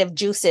creative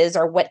juices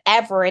or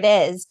whatever it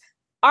is.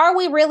 Are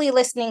we really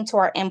listening to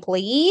our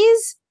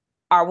employees?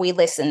 Are we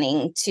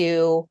listening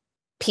to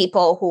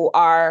people who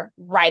are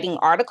writing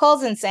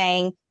articles and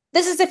saying,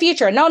 this is the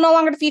future? No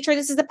longer the future.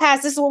 This is the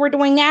past. This is what we're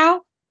doing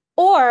now.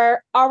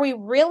 Or are we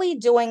really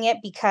doing it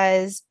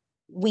because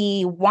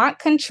we want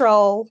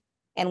control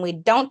and we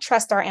don't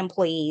trust our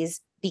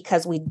employees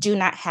because we do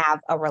not have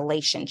a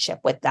relationship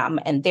with them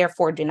and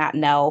therefore do not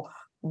know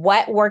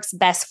what works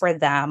best for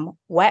them,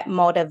 what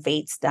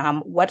motivates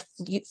them, what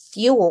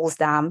fuels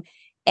them,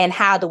 and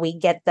how do we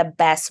get the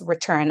best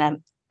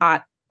return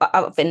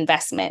of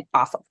investment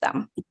off of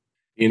them?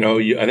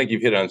 I think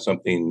you've hit on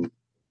something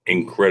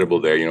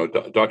incredible there.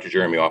 Dr.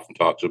 Jeremy often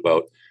talks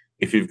about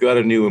if you've got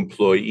a new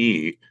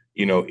employee,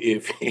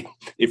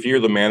 if you're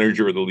the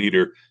manager or the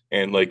leader,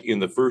 and like in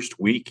the first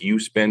week you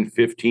spend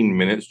 15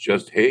 minutes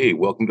just, hey,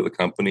 welcome to the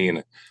company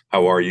and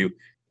how are you?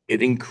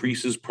 It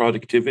increases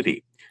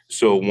productivity.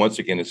 So once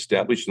again,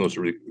 establishing those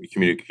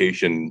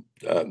communication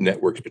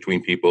networks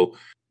between people,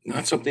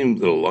 not something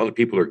that a lot of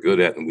people are good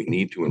at and we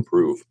need to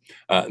improve.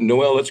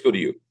 Noel, let's go to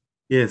you.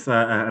 Yes,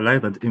 I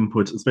like that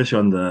input, especially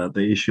on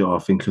the issue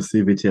of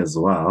inclusivity as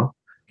well.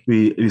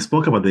 We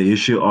spoke about the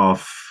issue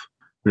of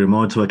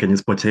remote work and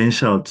its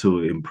potential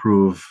to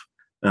improve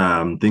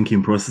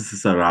thinking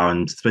processes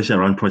especially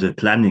around project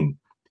planning.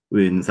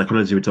 In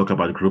psychology, we talk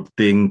about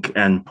groupthink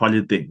and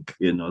polythink,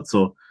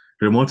 So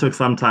remote work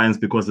sometimes,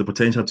 because the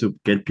potential to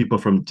get people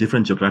from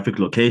different geographic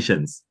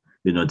locations,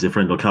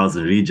 different locales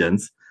and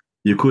regions,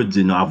 you could,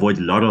 avoid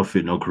a lot of,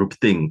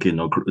 groupthink,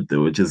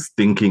 which is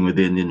thinking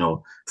within,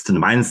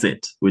 certain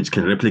mindset, which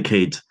can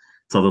replicate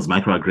some of those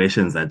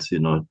microaggressions that,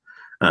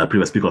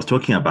 previous speaker was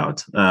talking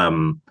about.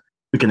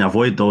 We can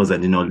avoid those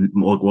and,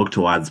 work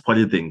towards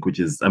polythink, which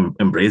is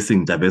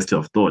embracing diversity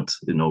of thought,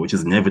 which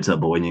is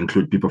inevitable when you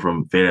include people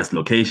from various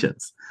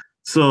locations.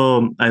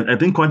 So I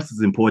think context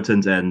is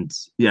important, and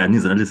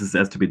needs analysis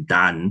has to be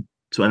done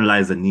to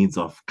analyze the needs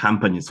of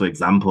companies. For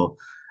example,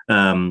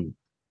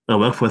 a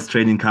workforce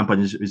training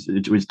company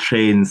which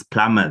trains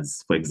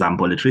plumbers, for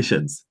example,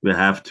 electricians, we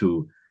have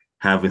to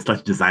have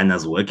instructional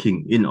designers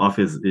working in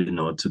office,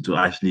 to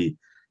actually,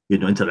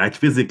 interact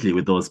physically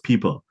with those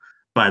people.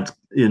 But,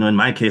 in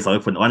my case, I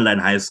work for an online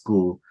high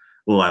school,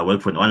 or I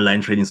work for an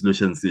online training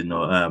solutions,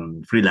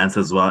 freelance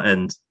as well.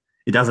 And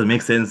it doesn't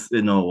make sense,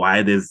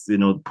 why there's,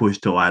 push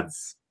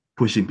towards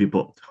pushing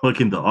people to work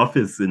in the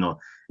office,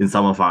 in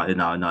some of our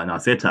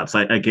setups.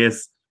 So I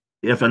guess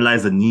you have to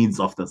analyze the needs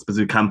of the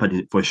specific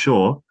company for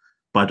sure,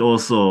 but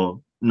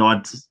also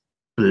not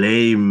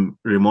blame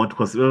remote,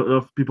 because a lot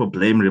of people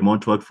blame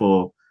remote work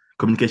for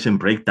communication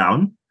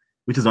breakdown,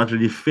 which is not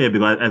really fair,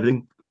 because I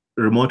think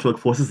remote work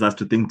forces us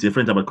to think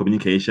different about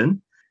communication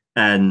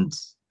and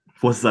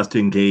forces us to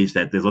engage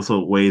that there's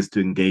also ways to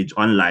engage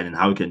online and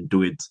how we can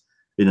do it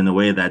in a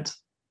way that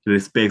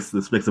respects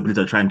this flexibility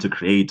we're trying to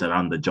create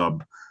around the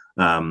job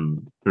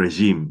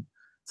regime.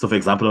 So, for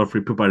example, if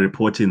people are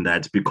reporting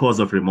that because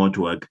of remote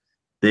work,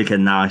 they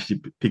can now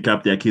actually pick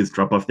up their kids,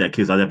 drop off their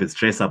kids, without having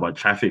stress about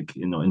traffic,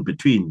 in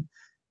between.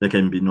 They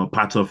can be,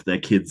 part of their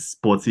kids'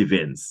 sports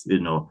events, They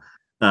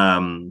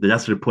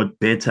just report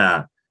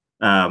better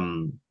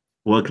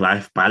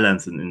work-life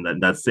balance in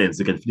that sense.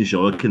 You can finish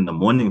your work in the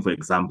morning, for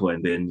example,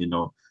 and then,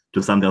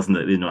 do something else in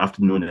the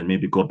afternoon and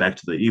maybe go back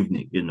to the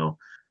evening,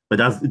 But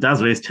it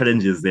does raise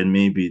challenges. Then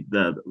maybe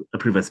the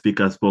previous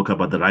speaker spoke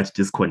about the right to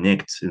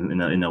disconnect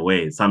in a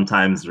way.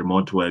 Sometimes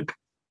remote work,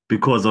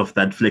 because of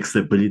that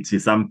flexibility,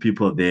 some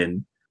people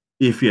then,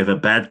 if you have a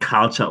bad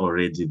culture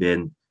already,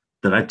 then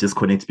the right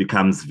disconnect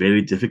becomes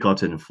very difficult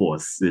to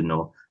enforce.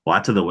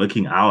 What are the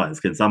working hours?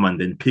 Can someone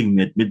then ping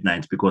me at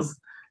midnight because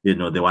they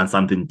want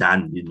something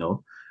done?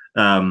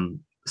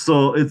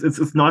 So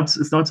it's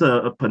not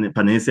a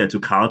panacea to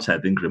culture. I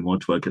think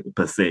remote work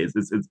per se,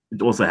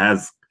 it also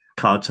has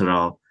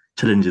cultural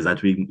challenges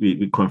that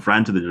we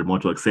confront with the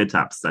remote work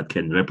setups that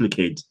can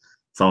replicate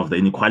some of the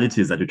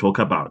inequalities that we talk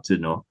about.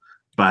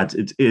 But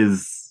it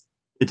is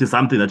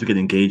something that you can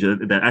engage.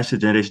 The actual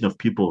generation of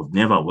people who've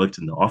never worked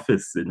in the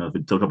office. If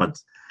we talk about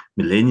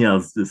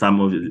millennials,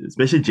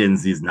 especially Gen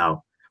Zs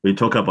now, when you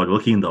talk about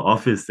working in the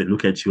office, they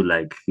look at you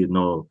like,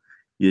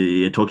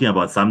 you're talking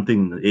about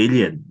something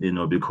alien,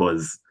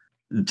 because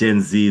Gen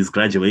Zs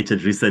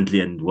graduated recently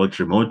and worked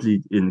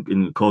remotely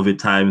in COVID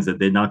times, and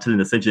they're now telling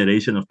the same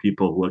generation of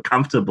people who are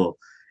comfortable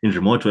in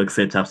remote work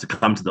setups to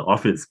come to the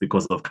office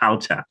because of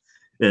culture.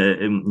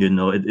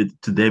 To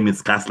them,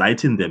 it's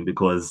gaslighting them,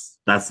 because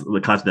that's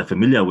the culture they're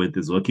familiar with,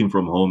 is working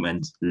from home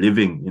and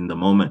living in the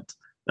moment,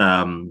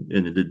 and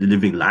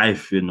living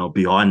life,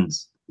 beyond,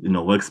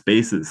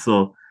 workspaces.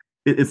 So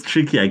it's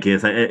tricky, I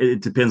guess.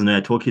 It depends on who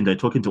you're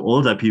talking to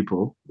older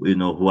people,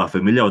 who are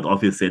familiar with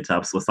office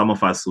setups, or some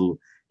of us who,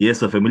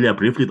 yes, are familiar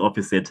briefly with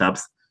office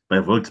setups, but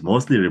have worked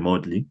mostly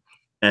remotely.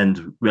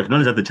 And we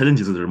acknowledge that the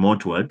challenges with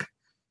remote work,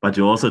 but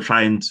you're also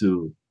trying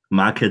to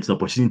market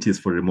opportunities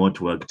for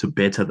remote work to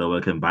better the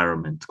work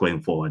environment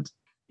going forward?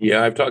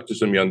 Yeah, I've talked to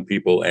some young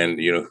people, and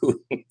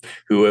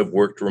who have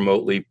worked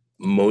remotely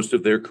most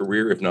of their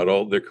career, if not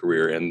all of their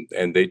career,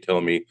 and they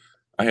tell me,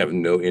 I have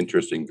no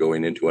interest in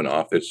going into an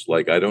office.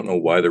 Like, I don't know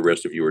why the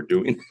rest of you are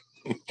doing.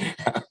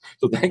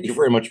 So thank you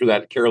very much for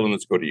that. Carolyn,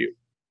 let's go to you.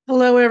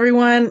 Hello,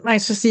 everyone.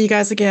 Nice to see you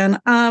guys again.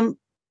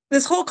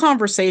 This whole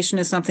conversation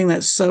is something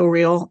that's so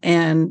real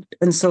and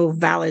so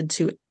valid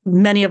to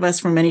many of us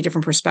from many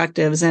different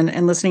perspectives.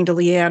 And listening to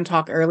Leanne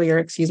talk earlier,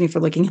 excuse me for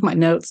looking at my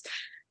notes,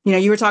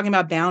 you were talking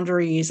about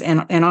boundaries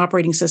and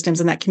operating systems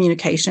and that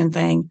communication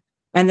thing.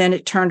 And then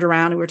it turned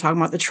around and we were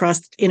talking about the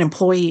trust in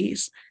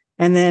employees.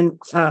 And then,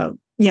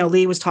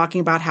 Lee was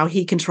talking about how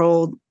he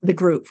controlled the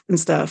group and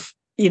stuff,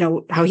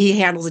 how he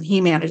handles and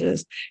he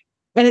manages.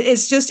 And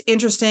it's just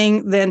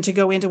interesting then to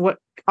go into what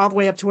all the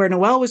way up to where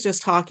Noelle was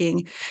just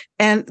talking.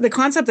 And the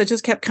concept that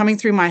just kept coming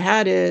through my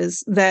head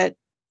is that,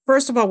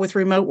 first of all, with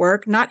remote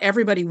work, not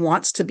everybody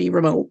wants to be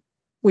remote.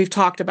 We've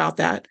talked about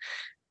that.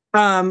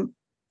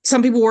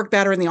 Some people work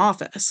better in the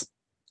office.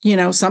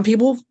 Some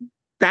people,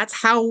 that's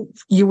how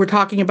you were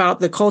talking about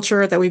the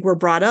culture that we were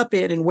brought up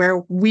in and where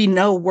we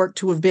know work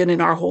to have been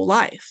in our whole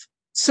life.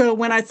 So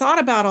when I thought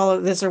about all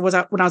of this, when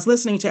I was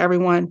listening to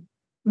everyone,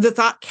 the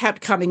thought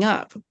kept coming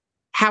up.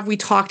 Have we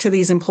talked to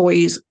these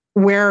employees?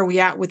 Where are we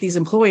at with these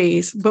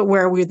employees? But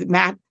where are we with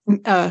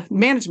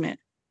management?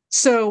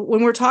 So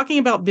when we're talking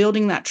about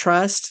building that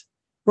trust,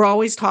 we're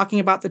always talking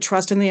about the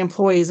trust in the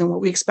employees and what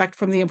we expect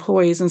from the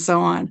employees and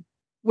so on,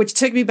 which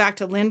took me back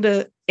to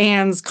Linda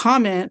Ann's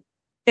comment.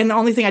 And the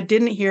only thing I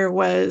didn't hear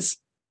was,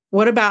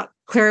 what about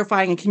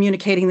clarifying and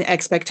communicating the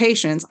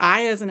expectations?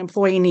 I, as an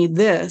employee, need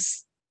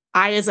this.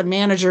 I, as a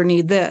manager,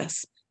 need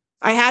this.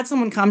 I had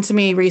someone come to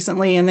me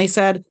recently and they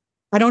said,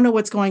 I don't know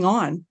what's going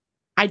on.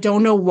 I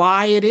don't know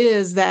why it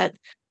is that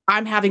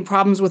I'm having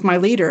problems with my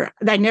leader.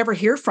 I never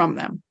hear from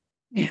them.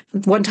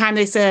 One time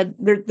they said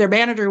their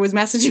manager was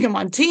messaging them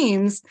on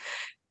Teams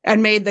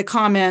and made the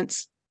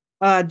comment,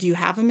 do you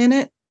have a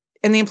minute?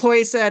 And the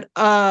employee said,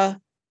 I'm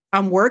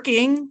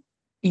working.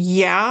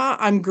 Yeah,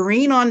 I'm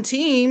green on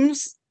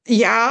Teams.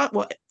 Yeah.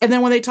 Well, and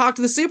then when they talked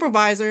to the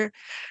supervisor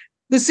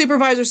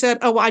said,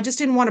 oh, well, I just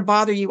didn't want to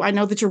bother you. I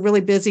know that you're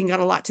really busy and got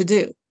a lot to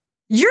do.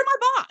 You're my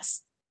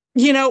boss.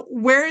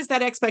 Where is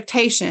that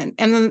expectation?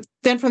 And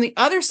then from the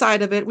other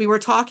side of it, we were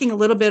talking a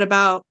little bit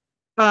about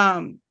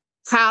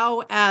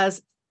how,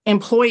 as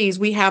employees,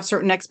 we have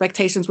certain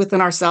expectations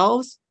within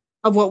ourselves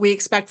of what we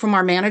expect from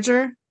our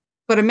manager.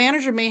 But a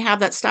manager may have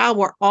that style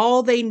where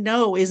all they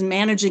know is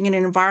managing in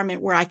an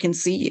environment where I can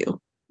see you.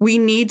 We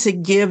need to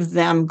give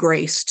them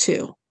grace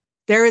too.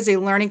 There is a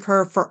learning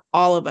curve for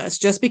all of us.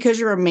 Just because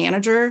you're a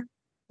manager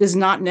does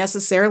not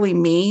necessarily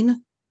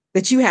mean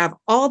that you have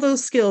all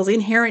those skills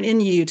inherent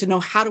in you to know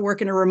how to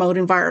work in a remote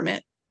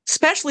environment,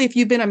 especially if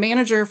you've been a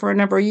manager for a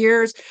number of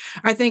years.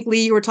 I think,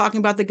 Lee, you were talking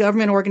about the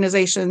government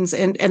organizations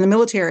and the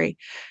military.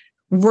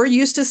 We're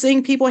used to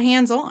seeing people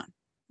hands-on.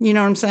 You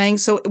know what I'm saying?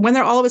 So when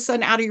they're all of a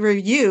sudden out of your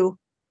review,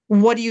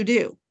 what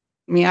do?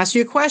 Let me ask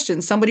you a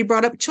question. Somebody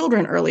brought up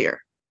children earlier.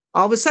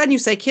 All of a sudden you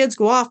say, kids,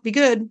 go off, be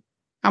good.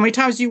 How many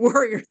times do you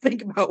worry or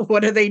think about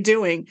what are they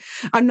doing?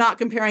 I'm not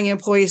comparing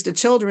employees to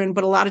children,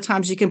 but a lot of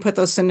times you can put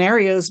those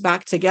scenarios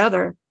back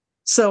together.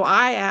 So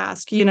I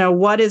ask,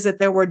 what is it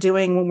that we're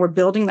doing when we're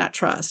building that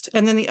trust?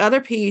 And then the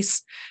other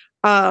piece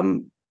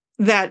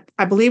that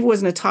I believe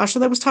was Natasha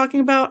that was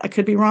talking about, I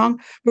could be wrong,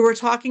 but we're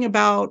talking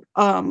about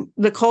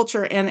the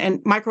culture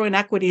and micro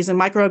inequities and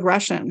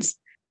microaggressions.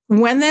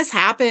 When this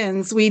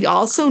happens, we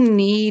also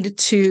need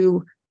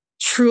to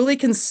truly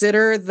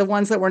consider the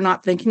ones that we're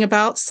not thinking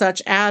about,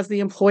 such as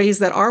the employees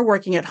that are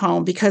working at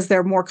home because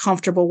they're more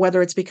comfortable,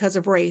 whether it's because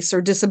of race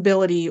or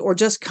disability or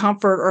just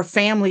comfort or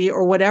family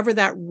or whatever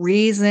that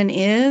reason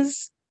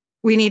is.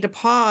 We need to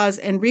pause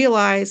and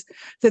realize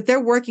that they're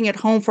working at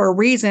home for a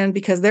reason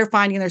because they're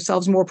finding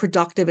themselves more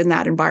productive in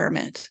that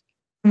environment.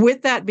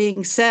 With that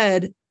being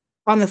said,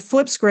 on the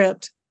flip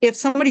script, if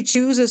somebody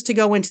chooses to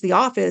go into the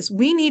office,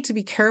 we need to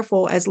be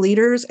careful as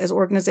leaders, as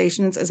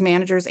organizations, as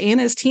managers, and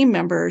as team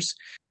members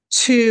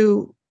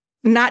to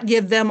not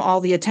give them all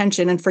the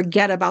attention and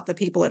forget about the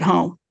people at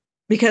home.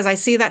 Because I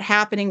see that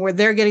happening where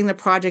they're getting the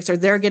projects or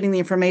they're getting the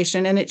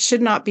information, and it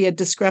should not be a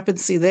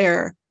discrepancy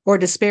there or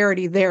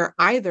disparity there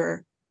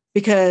either,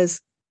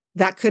 because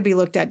that could be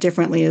looked at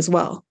differently as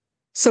well.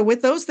 So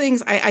with those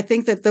things, I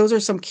think that those are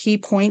some key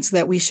points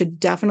that we should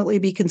definitely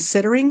be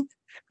considering.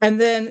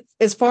 And then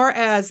as far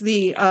as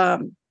the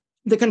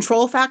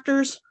control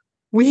factors,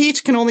 we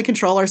each can only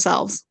control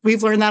ourselves.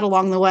 We've learned that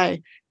along the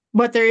way.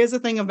 But there is a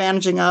thing of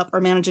managing up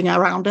or managing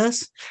around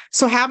us.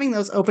 So having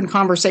those open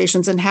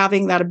conversations and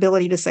having that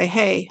ability to say,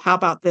 hey, how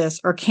about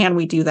this? Or can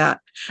we do that?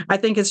 I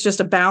think it's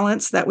just a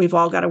balance that we've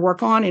all got to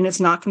work on. And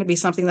it's not going to be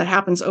something that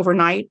happens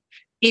overnight,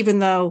 even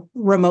though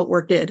remote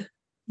work did.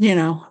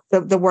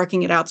 The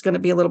working it out is going to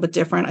be a little bit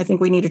different. I think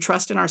we need to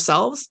trust in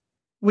ourselves.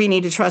 We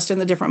need to trust in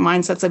the different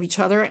mindsets of each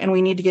other, and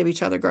we need to give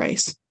each other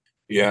grace.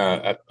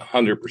 Yeah,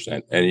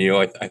 100%.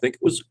 And, I think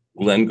it was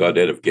Glenn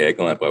Gaudet of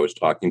Gaglamp I was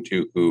talking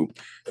to, who,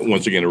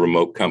 once again, a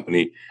remote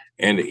company.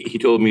 And he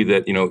told me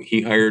that,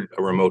 he hired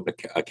a remote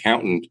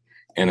accountant.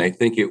 And I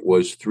think it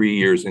was 3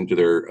 years into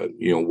their,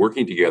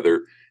 working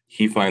together,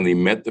 he finally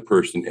met the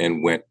person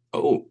and went,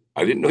 "Oh,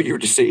 I didn't know you were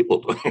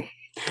disabled."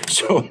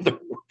 So,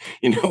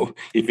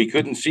 if he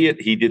couldn't see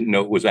it, he didn't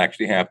know it was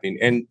actually happening.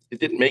 And it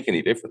didn't make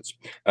any difference.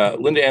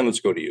 Linda Ann,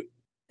 let's go to you.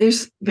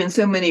 There's been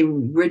so many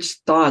rich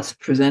thoughts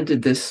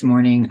presented this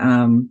morning.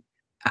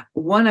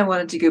 One, I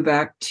wanted to go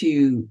back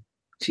to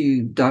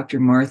Dr.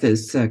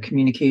 Martha's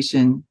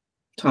communication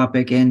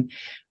topic and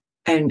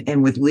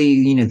with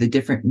Lee, the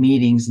different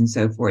meetings and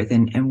so forth.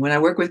 And when I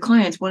work with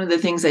clients, one of the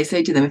things I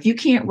say to them, if you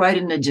can't write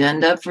an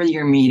agenda for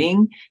your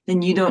meeting,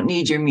 then you don't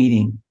need your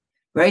meeting,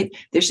 right?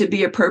 There should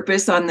be a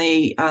purpose on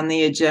the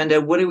agenda.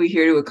 What are we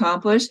here to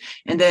accomplish?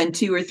 And then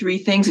 2 or 3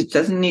 things. It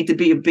doesn't need to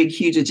be a big,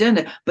 huge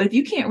agenda. But if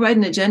you can't write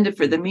an agenda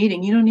for the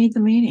meeting, you don't need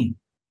the meeting.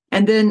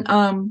 And then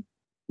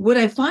what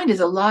I find is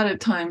a lot of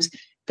times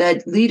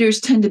that leaders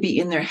tend to be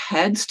in their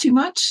heads too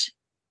much,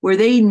 where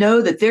they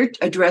know that they're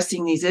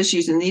addressing these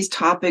issues and these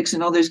topics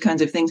and all those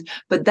kinds of things,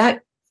 but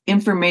that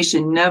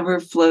information never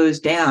flows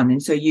down.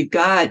 And so you've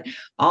got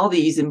all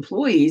these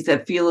employees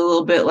that feel a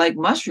little bit like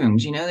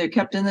mushrooms, they're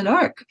kept in the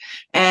dark.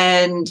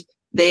 And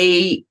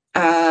they,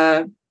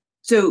 they're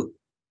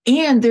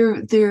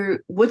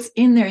what's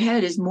in their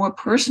head is more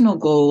personal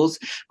goals,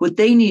 what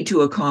they need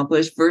to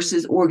accomplish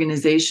versus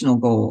organizational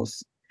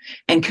goals.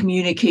 And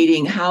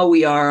communicating how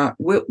we are,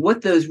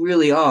 what those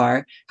really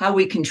are, how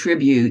we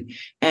contribute,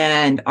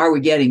 and are we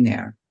getting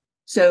there?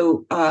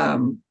 So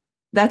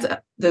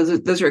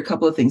those are a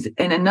couple of things.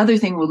 And another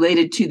thing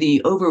related to the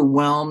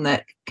overwhelm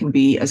that can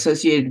be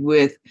associated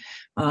with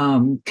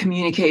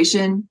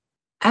communication.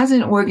 As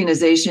an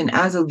organization,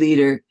 as a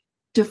leader,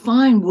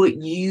 define what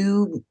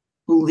you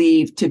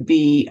believe to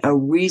be a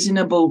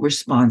reasonable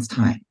response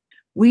time.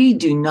 We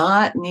do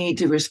not need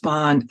to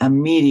respond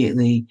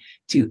immediately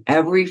to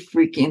every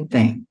freaking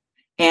thing.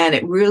 And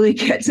it really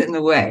gets in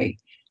the way.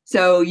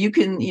 So you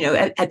can,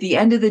 at the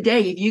end of the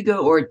day, if you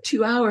go, or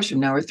 2 hours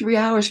from now, or 3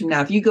 hours from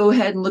now, if you go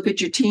ahead and look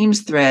at your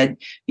Teams thread,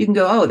 you can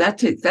go, oh,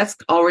 that's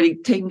already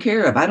taken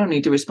care of. I don't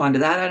need to respond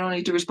to that. I don't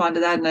need to respond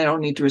to that. And I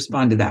don't need to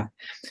respond to that.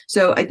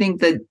 So I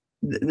think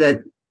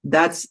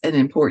that's an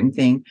important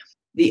thing.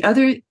 The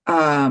other,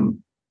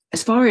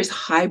 as far as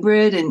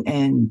hybrid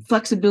and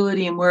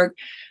flexibility in work,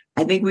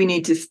 I think we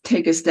need to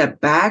take a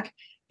step back,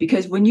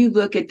 because when you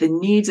look at the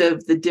needs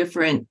of the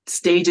different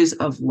stages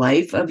of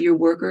life of your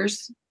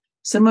workers,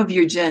 some of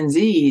your Gen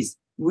Zs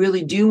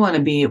really do want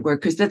to be at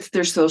work because that's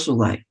their social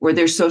life or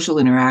their social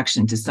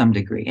interaction to some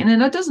degree. And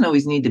it doesn't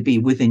always need to be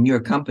within your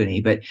company,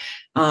 but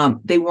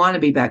they want to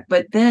be back.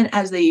 But then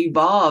as they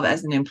evolve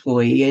as an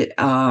employee,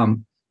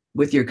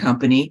 with your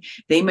company,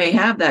 they may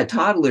have that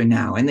toddler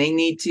now and they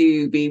need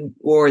to be,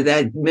 or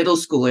that middle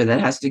schooler that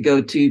has to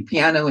go to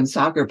piano and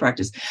soccer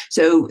practice.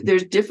 So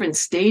there's different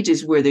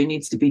stages where there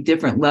needs to be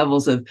different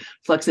levels of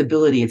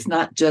flexibility. It's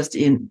not just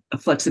in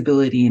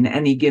flexibility in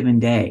any given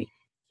day.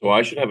 So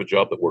I should have a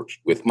job that works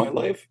with my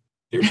life?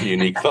 There's a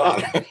unique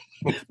thought.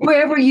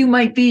 Wherever you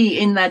might be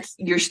in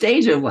your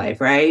stage of life,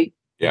 right?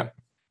 Yeah.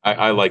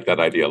 I like that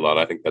idea a lot.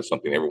 I think that's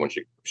something everyone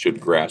should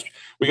grasp.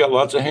 We got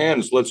lots of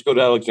hands. Let's go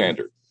to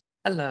Alexander.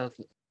 Hello.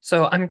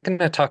 So I'm going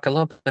to talk a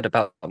little bit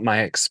about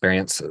my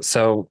experience.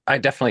 So I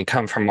definitely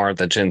come from more of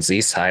the Gen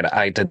Z side.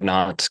 I did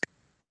not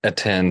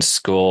attend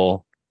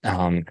school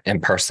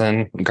in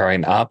person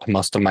growing up.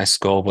 Most of my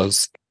school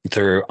was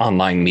through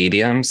online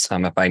mediums.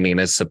 If I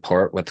needed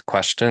support with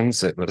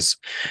questions, it was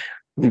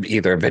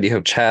either video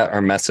chat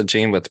or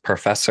messaging with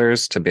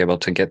professors to be able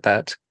to get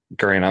that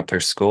growing up through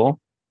school.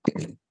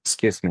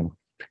 Excuse me.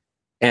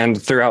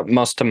 And throughout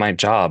most of my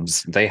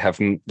jobs, they have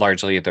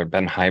largely either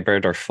been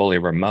hybrid or fully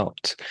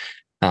remote.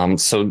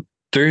 So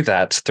through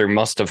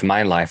most of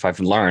my life,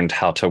 I've learned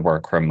how to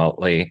work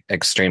remotely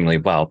extremely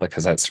well,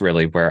 because that's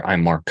really where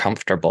I'm more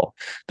comfortable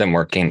than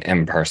working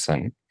in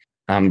person.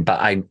 But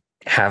I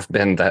have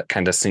been that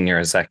kind of senior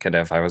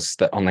executive. I was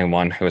the only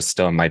one who was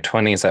still in my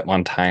 20s at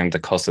one time. The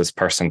closest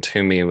person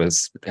to me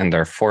was in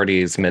their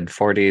 40s, mid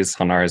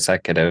 40s on our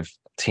executive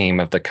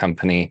team of the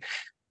company.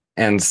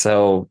 And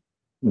so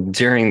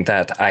during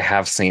that, I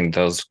have seen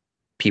those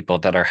people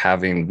that are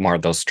having more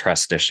of those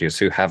trust issues,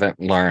 who haven't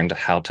learned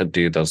how to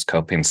do those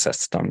coping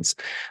systems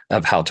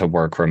of how to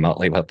work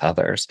remotely with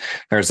others.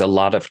 There's a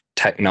lot of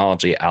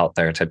technology out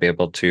there to be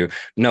able to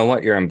know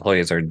what your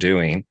employees are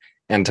doing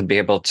and to be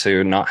able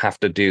to not have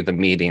to do the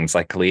meetings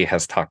like Lee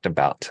has talked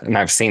about. And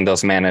I've seen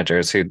those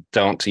managers who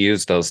don't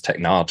use those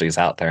technologies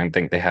out there and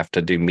think they have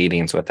to do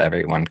meetings with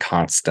everyone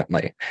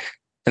constantly.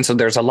 And so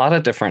there's a lot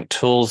of different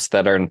tools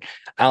that are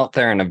out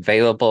there and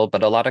available,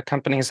 but a lot of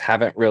companies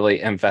haven't really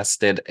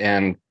invested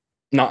in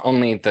not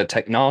only the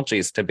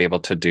technologies to be able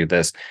to do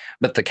this,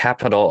 but the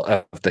capital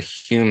of the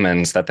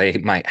humans that they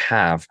might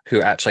have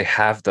who actually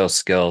have those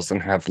skills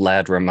and have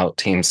led remote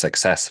teams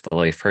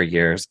successfully for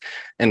years,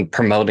 and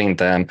promoting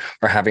them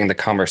or having the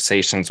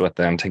conversations with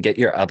them to get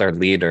your other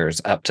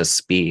leaders up to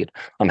speed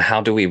on how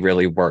do we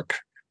really work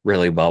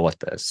really well with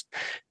this.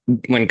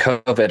 when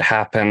COVID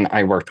happened,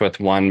 I worked with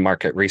one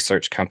market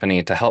research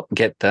company to help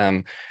get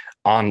them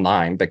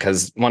online,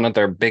 because one of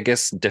their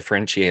biggest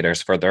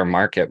differentiators for their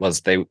market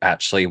was they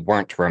actually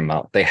weren't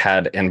remote. They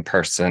had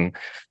in-person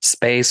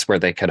space where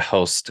they could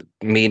host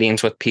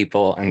meetings with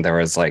people, and there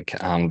was like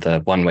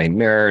the one-way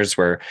mirrors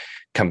where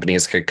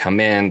companies could come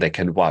in, they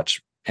could watch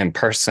in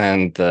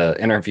person the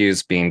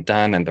interviews being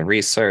done and the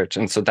research.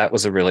 And so that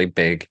was a really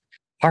big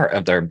part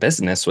of their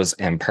business, was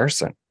in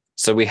person.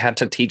 So we had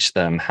to teach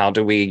them, how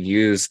do we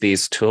use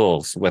these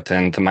tools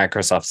within the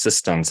Microsoft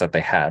systems that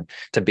they had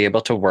to be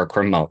able to work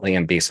remotely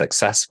and be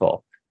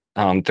successful.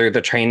 Through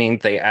the training,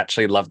 they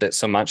actually loved it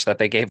so much that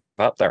they gave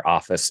up their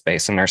office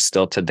space and are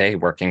still today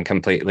working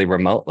completely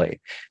remotely.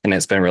 And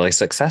it's been really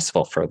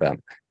successful for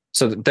them.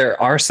 So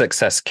there are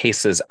success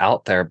cases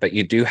out there, but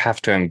you do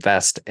have to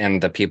invest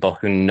in the people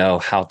who know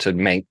how to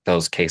make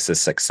those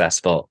cases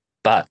successful.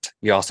 But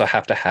you also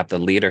have to have the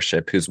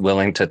leadership who's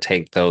willing to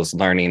take those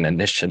learning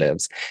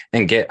initiatives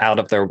and get out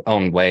of their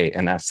own way,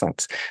 in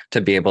essence,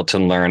 to be able to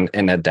learn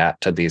and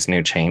adapt to these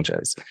new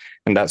changes.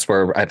 And that's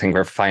where I think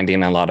we're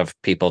finding a lot of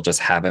people just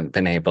haven't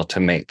been able to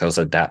make those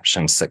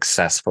adaptations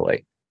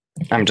successfully.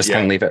 I'm just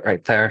going to leave it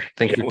right there.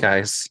 Thank you,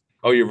 guys.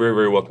 Oh, you're very,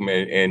 very welcome.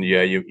 And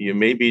yeah, you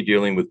may be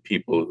dealing with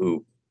people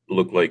who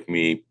look like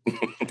me,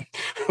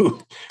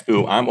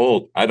 who I'm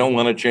old. I don't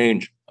want to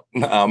change.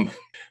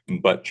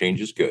 But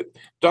change is good.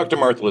 Dr.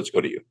 Martha, let's go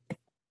to you.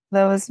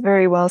 That was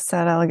very well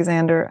said,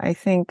 Alexander. I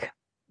think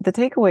the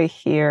takeaway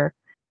here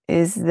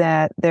is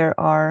that there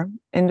are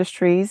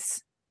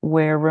industries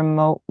where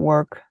remote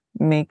work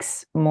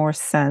makes more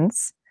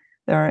sense.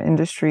 There are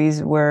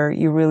industries where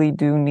you really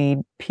do need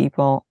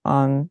people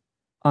on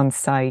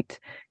site.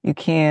 You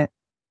can't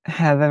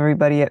have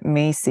everybody at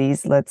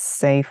Macy's, let's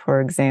say,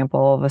 for example,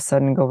 all of a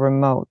sudden go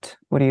remote.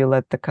 What do you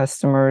let the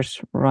customers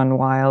run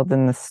wild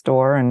in the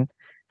store and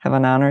have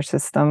an honor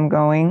system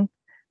going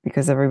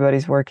because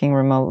everybody's working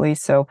remotely?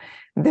 So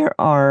there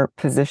are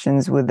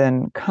positions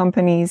within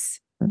companies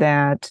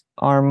that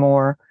are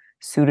more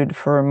suited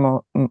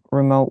for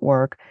remote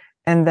work.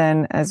 And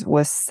then, as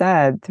was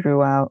said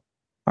throughout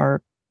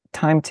our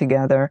time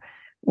together,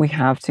 we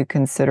have to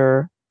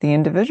consider the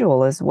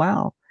individual as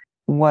well.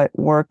 What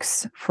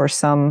works for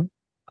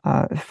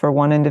for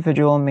one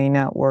individual may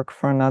not work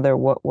for another.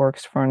 What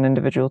works for an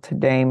individual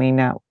today may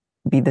not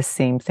be the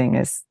same thing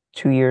as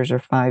 2 years or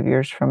 5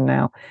 years from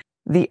now.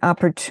 The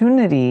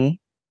opportunity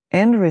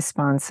and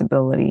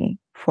responsibility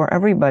for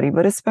everybody,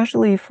 but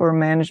especially for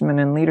management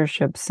and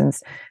leadership,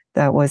 since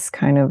that was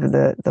kind of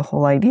the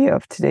whole idea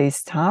of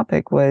today's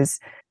topic, was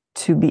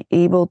to be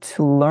able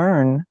to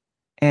learn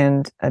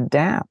and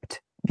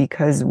adapt,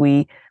 because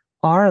we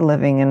are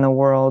living in a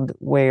world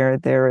where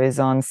there is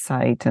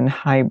on-site and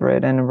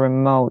hybrid and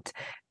remote.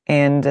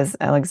 And as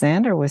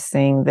Alexander was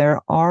saying,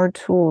 there are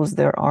tools,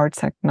 there are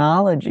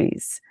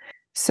technologies.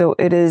 So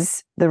it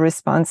is the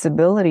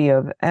responsibility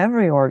of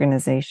every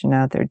organization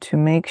out there to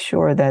make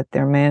sure that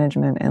their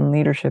management and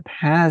leadership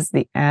has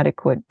the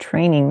adequate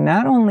training,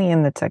 not only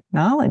in the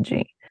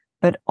technology,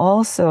 but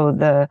also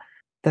the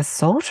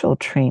social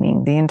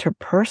training, the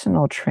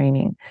interpersonal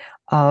training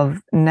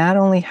of not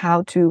only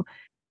how to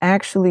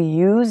actually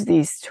use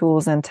these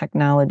tools and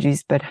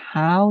technologies, but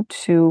how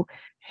to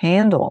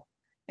handle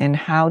and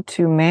how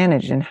to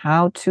manage and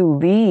how to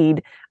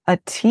lead a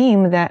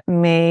team that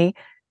may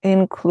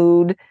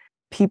include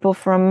people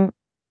from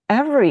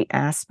every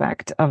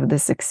aspect of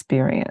this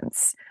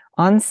experience: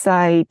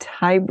 on-site,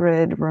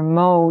 hybrid,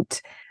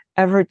 remote,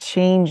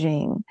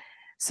 ever-changing.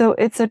 So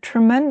it's a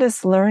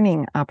tremendous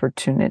learning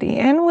opportunity.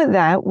 And with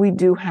that, we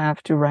do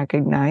have to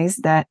recognize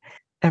that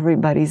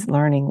everybody's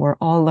learning. We're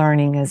all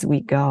learning as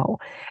we go.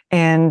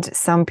 And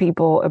some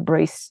people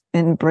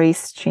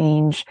embrace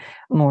change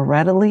more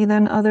readily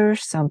than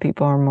others. Some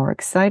people are more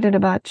excited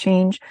about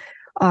change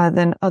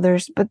than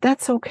others, but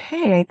that's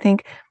okay. I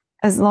think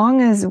as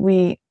long as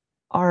we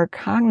are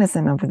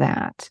cognizant of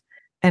that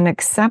and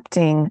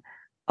accepting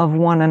of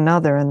one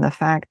another and the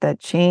fact that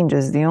change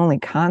is the only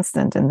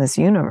constant in this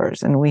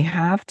universe, and we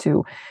have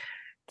to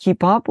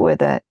keep up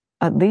with it,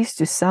 at least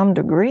to some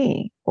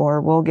degree,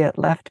 or we'll get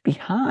left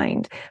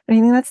behind. But I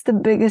think that's the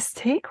biggest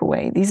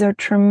takeaway. These are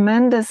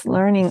tremendous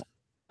learning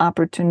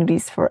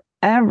opportunities for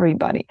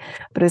everybody,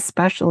 but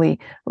especially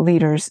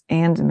leaders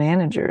and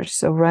managers.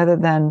 So rather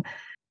than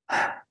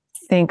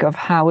think of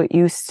how it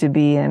used to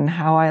be and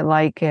how I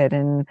like it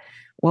and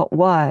what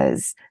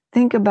was,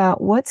 think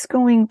about what's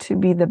going to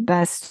be the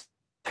best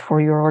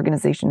for your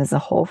organization as a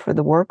whole, for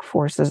the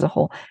workforce as a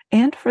whole,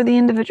 and for the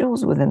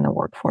individuals within the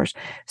workforce,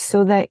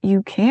 so that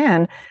you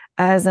can,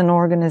 as an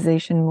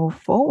organization, move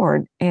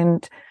forward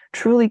and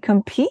truly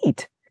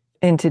compete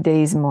in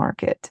today's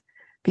market.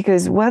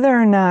 Because whether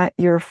or not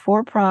you're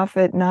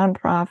for-profit,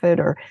 nonprofit,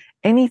 or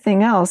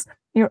anything else,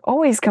 you're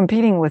always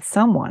competing with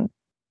someone,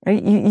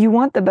 right? You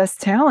want the best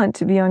talent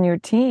to be on your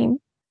team.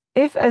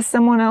 If, as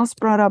someone else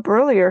brought up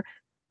earlier,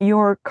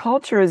 your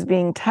culture is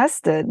being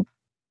tested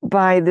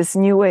by this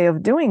new way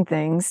of doing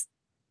things,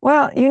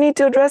 well, you need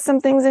to address some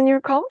things in your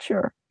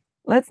culture.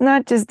 Let's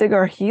not just dig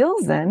our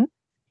heels in.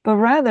 but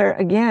rather,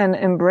 again,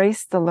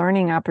 embrace the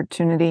learning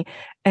opportunity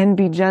and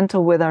be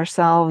gentle with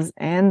ourselves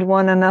and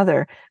one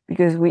another,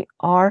 because we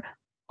are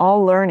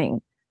all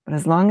learning. But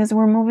as long as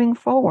we're moving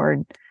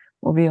forward,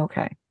 we'll be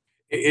okay.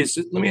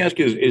 Let me ask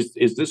you,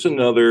 is this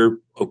another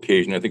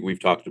occasion? I think we've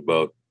talked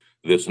about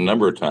this a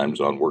number of times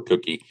on Work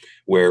Cookie,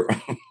 where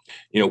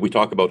we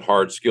talk about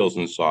hard skills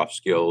and soft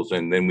skills,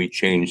 and then we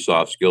change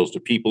soft skills to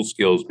people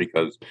skills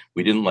because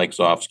we didn't like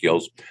soft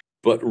skills.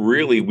 But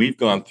really, we've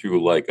gone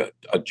through like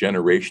a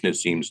generation, it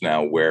seems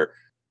now, where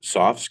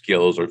soft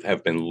skills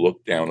have been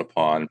looked down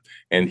upon,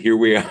 and here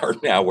we are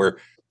now, where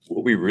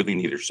what we really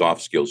need are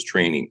soft skills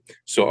training.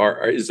 So,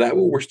 is that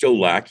what we're still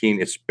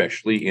lacking,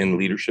 especially in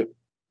leadership?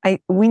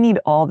 We need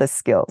all the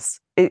skills.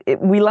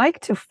 We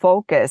like to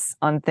focus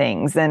on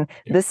things, and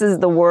this is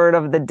the word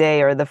of the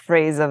day or the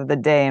phrase of the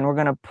day, and we're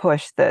going to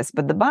push this.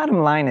 But the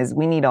bottom line is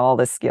we need all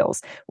the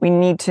skills. We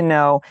need to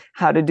know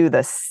how to do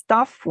the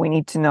stuff. We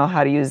need to know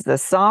how to use the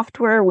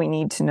software. We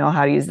need to know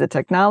how to use the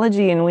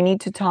technology, and we need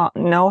to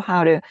know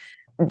how to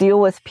deal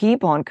with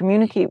people and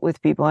communicate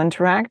with people,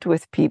 interact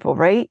with people,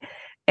 right?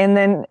 And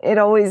then it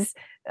always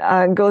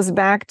goes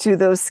back to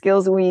those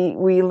skills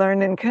we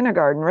learned in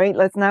kindergarten, right?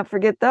 Let's not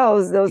forget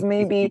those. Those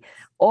may be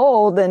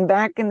old, and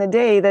back in the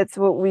day, that's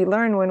what we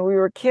learned when we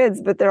were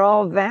kids, but they're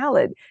all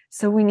valid.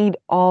 So we need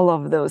all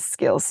of those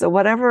skills. So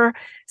whatever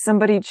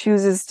somebody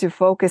chooses to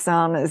focus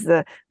on as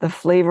the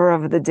flavor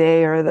of the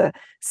day or the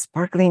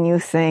sparkly new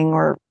thing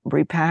or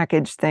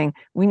repackaged thing,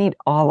 we need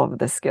all of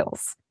the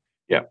skills.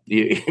 Yeah,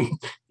 you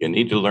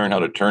need to learn how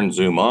to turn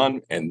Zoom on,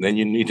 and then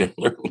you need to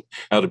learn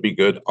how to be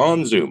good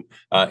on Zoom.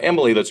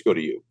 Emily, let's go to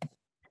you.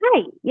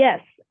 Hi, yes.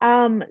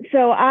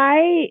 So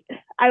I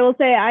will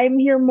say I'm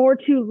here more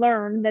to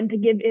learn than to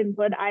give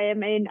input. I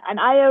am an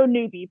IO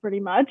newbie, pretty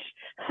much.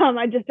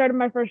 I just started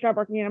my first job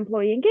working in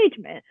employee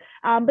engagement,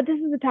 but this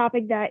is a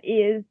topic that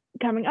is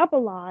coming up a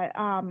lot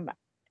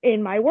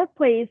in my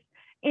workplace,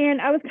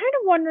 and I was kind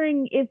of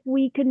wondering if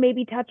we could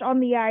maybe touch on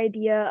the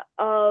idea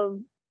of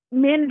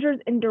managers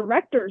and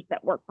directors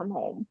that work from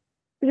home.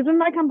 Because in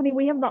my company,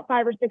 we have about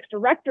 5 or 6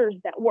 directors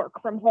that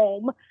work from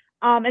home.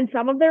 And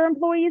some of their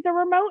employees are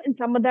remote, and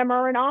some of them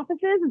are in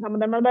offices, and some of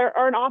them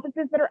are in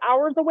offices that are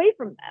hours away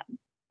from them.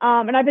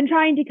 And I've been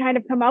trying to kind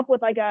of come up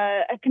with like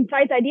a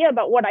concise idea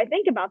about what I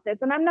think about this,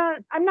 and I'm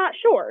not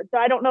sure. So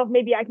I don't know if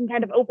maybe I can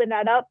kind of open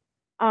that up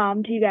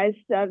to you guys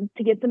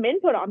to get some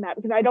input on that,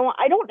 because I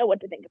don't know what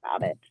to think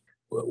about it.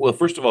 Well,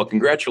 first of all,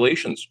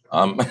 congratulations.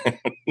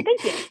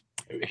 Thank you.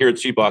 Here at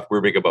CBOC, we're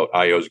big about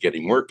IOs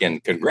getting work,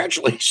 and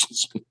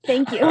congratulations.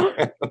 Thank you.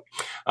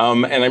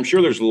 And I'm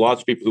sure there's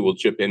lots of people who will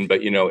chip in,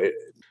 but,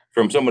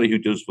 from somebody who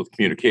deals with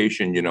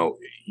communication,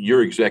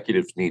 your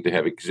executives need to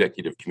have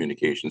executive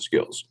communication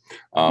skills.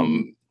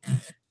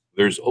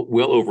 There's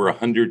well over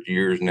 100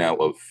 years now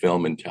of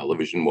film and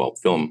television. Well,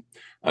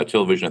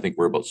 television, I think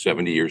we're about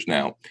 70 years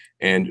now.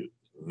 And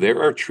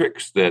there are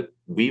tricks that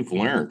we've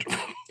learned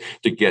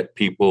to get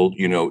people,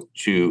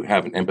 to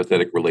have an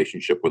empathetic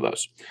relationship with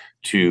us,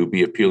 to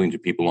be appealing to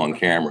people on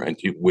camera, and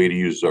to way to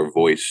use our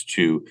voice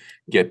to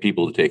get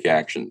people to take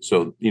action.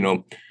 So,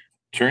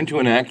 turn to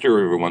an actor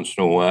every once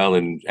in a while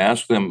and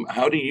ask them,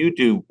 how do you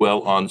do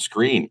well on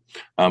screen?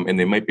 And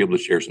they might be able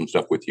to share some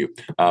stuff with you.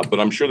 But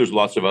I'm sure there's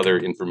lots of other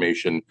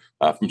information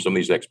from some of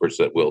these experts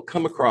that we'll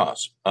come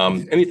across.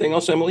 Anything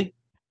else, Emily?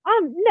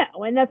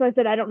 No, and that's why I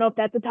said I don't know if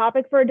that's a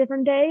topic for a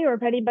different day, or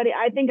if anybody.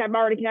 I think I'm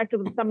already connected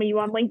with some of you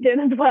on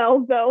LinkedIn as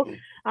well. So,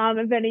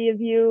 if any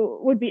of you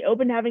would be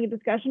open to having a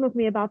discussion with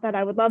me about that,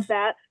 I would love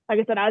that. Like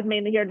I said, I was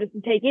mainly here just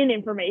to take in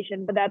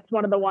information, but that's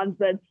one of the ones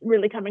that's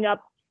really coming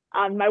up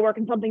on my work,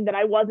 and something that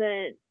I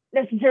wasn't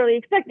necessarily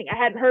expecting. I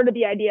hadn't heard of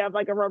the idea of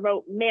like a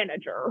remote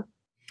manager.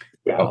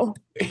 Well,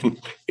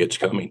 it's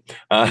coming.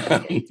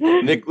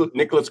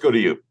 Nick, let's go to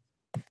you.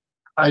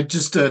 I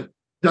just,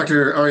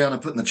 Dr.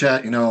 Ariana put in the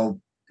chat,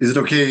 is it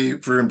okay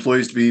for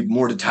employees to be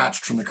more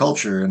detached from the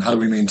culture, and how do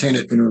we maintain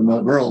it in a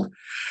remote world?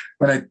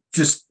 But I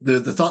just, the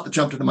thought that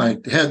jumped into my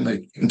head, and I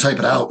can type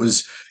it out,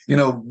 was,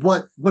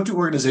 what do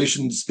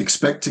organizations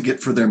expect to get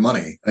for their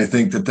money? I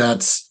think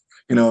that's,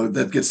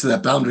 that gets to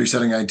that boundary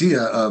setting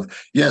idea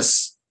of,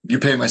 yes, you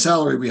pay my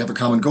salary, we have a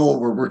common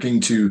goal, we're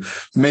working to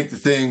make the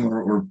thing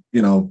or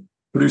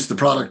produce the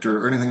product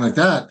or anything like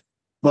that.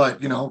 But,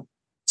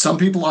 some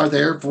people are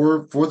there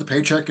for the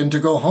paycheck and to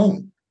go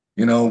home.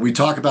 We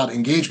talk about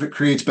engagement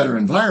creates better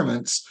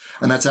environments,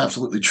 and that's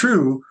absolutely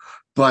true.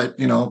 But,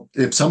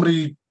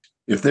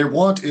 if their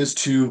want is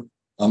to,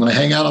 I'm going to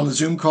hang out on the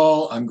Zoom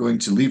call, I'm going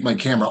to leave my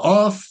camera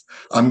off,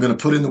 I'm going to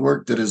put in the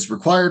work that is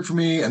required for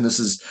me, and this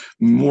is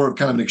more of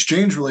kind of an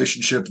exchange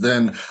relationship,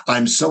 then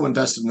I'm so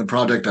invested in the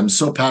project, I'm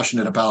so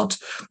passionate about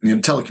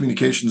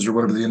telecommunications or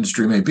whatever the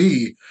industry may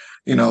be,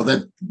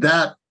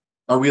 that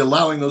are we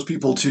allowing those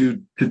people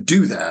to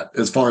do that,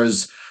 as far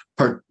as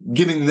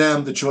giving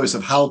them the choice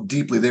of how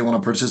deeply they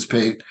want to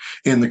participate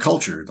in the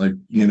culture? Like,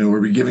 are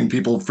we giving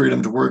people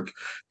freedom to work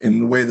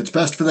in the way that's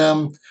best for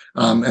them,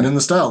 and in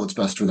the style that's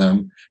best for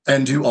them?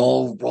 And do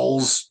all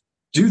roles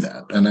do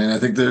that. And I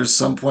think there's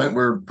some point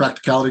where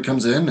practicality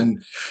comes in,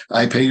 and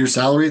I pay your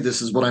salary.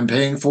 This is what I'm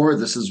paying for.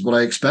 This is what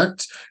I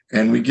expect.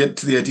 And we get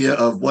to the idea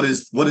of what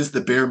is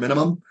the bare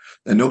minimum.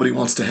 And nobody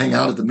wants to hang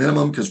out at the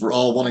minimum because we're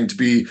all wanting to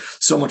be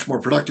so much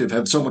more productive,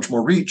 have so much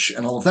more reach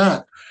and all of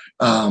that.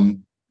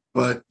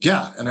 But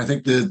yeah, and I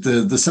think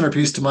the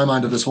centerpiece to my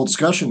mind of this whole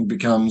discussion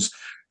becomes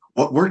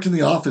what worked in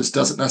the office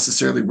doesn't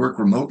necessarily work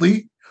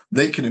remotely.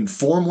 They can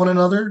inform one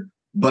another,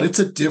 but it's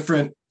a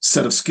different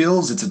set of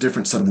skills. It's a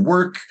different set of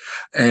work,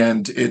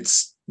 and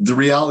the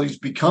realities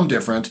become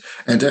different.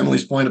 And to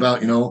Emily's point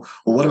about, well,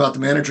 what about the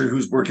manager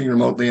who's working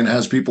remotely and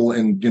has people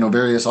in,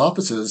 various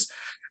offices?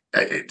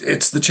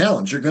 It's the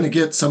challenge. You're going to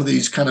get some of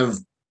these kind of,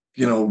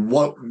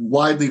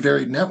 widely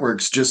varied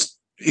networks just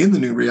in the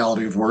new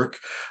reality of work.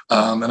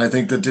 And I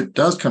think that it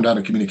does come down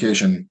to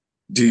communication.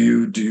 Do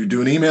you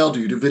do an email?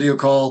 Do you do video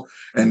call?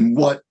 And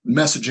what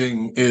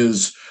messaging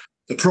is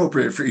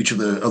appropriate for each of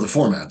the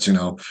formats?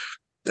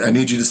 I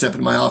need you to step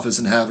into my office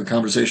and have a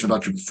conversation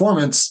about your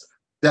performance.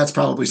 That's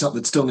probably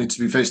something that still needs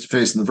to be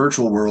face-to-face in the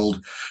virtual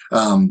world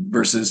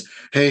versus,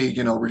 hey,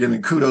 we're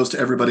giving kudos to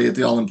everybody at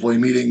the all-employee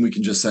meeting. We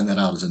can just send that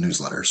out as a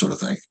newsletter sort of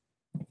thing.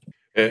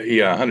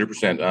 Yeah,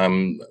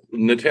 100%.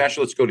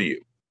 Natasha, let's go to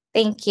you.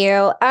 Thank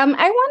you. I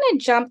want to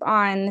jump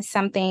on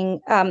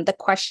something, the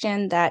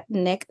question that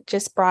Nick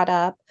just brought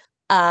up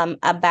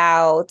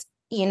about,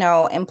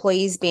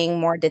 employees being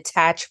more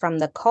detached from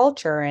the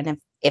culture, and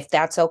if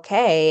that's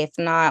okay. If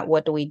not,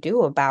 what do we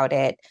do about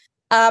it?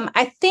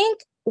 I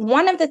think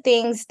one of the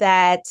things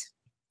that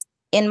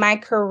in my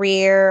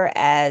career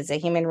as a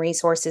human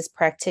resources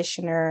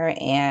practitioner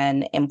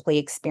and employee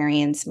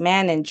experience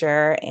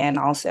manager and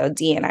also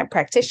D&I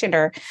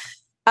practitioner,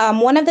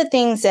 one of the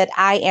things that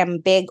I am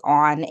big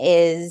on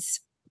is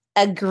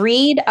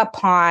agreed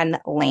upon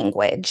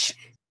language.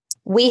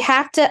 We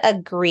have to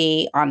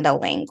agree on the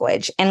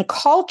language, and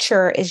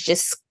culture is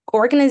just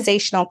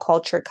organizational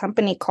culture,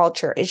 company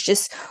culture is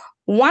just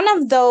one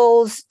of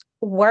those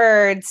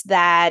words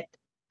that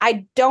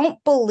I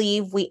don't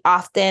believe we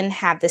often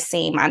have the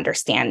same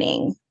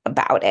understanding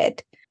about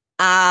it.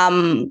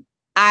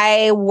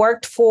 I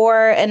worked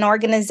for an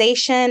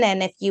organization,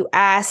 and if you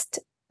asked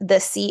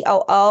the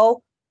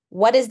COO,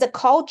 what is the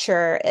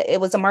culture? It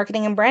was a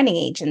marketing and branding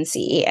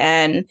agency.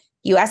 And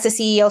you asked the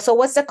CEO, so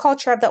what's the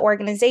culture of the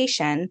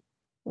organization?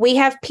 We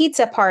have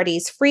pizza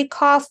parties, free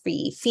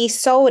coffee, free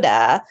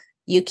soda.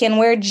 You can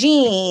wear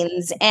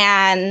jeans.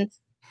 And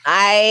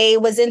I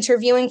was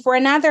interviewing for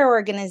another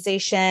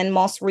organization,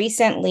 most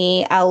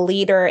recently, a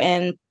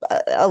leading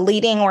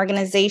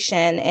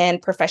organization in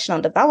professional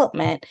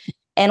development.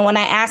 And when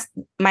I asked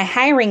my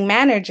hiring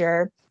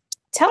manager,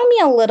 tell me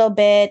a little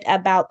bit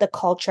about the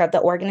culture of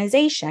the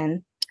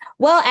organization.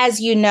 Well, as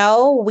you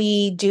know,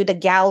 we do the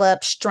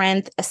Gallup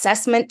strength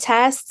assessment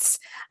tests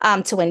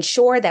to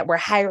ensure that we're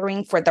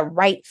hiring for the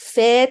right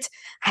fit.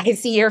 I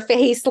see your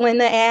face,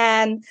 Linda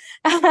Ann.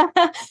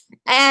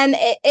 And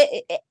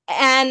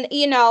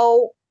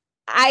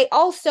I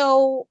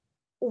also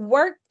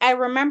I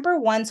remember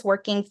once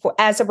working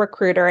as a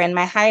recruiter, and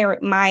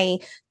my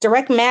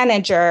direct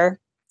manager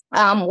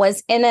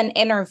was in an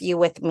interview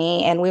with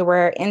me, and we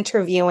were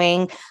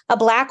interviewing a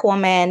Black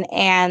woman,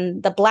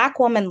 and the Black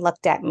woman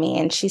looked at me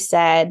and she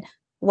said,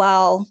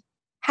 well,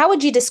 how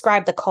would you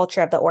describe the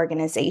culture of the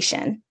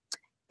organization?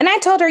 And I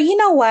told her, you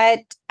know what?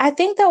 I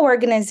think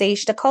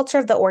the culture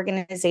of the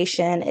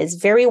organization is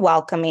very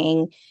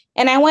welcoming.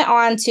 And I went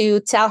on to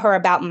tell her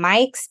about my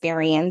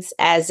experience,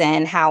 as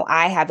in how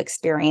I have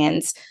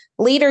experienced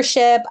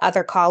leadership,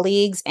 other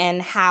colleagues,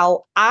 and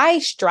how I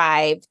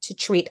strive to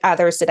treat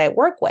others that I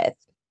work with.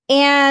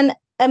 And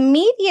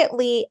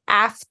immediately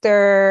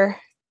after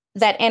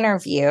that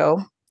interview,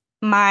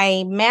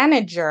 my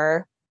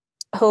manager,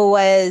 who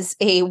was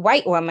a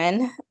white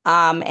woman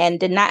and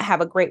did not have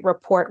a great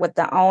rapport with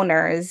the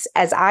owners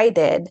as I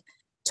did,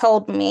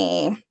 told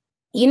me,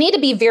 you need to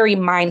be very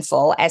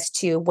mindful as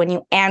to when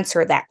you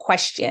answer that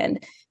question,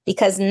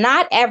 because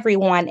not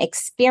everyone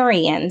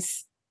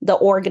experiences the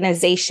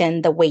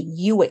organization the way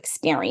you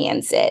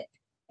experience it.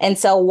 And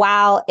so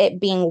while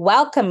it being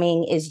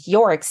welcoming is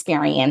your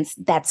experience,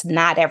 that's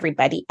not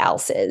everybody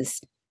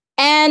else's.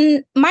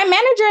 And my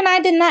manager and I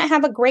did not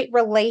have a great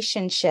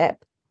relationship,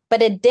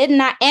 but it did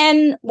not.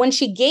 And when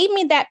she gave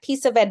me that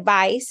piece of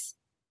advice,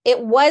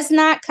 it was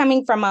not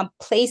coming from a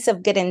place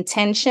of good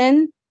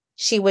intention.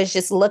 She was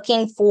just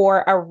looking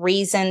for a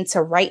reason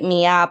to write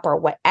me up or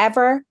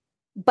whatever.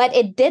 But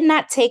it did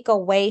not take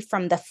away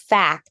from the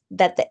fact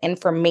that the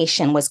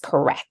information was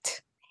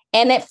correct.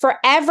 And it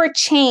forever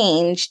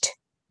changed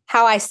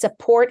how I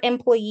support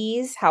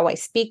employees, how I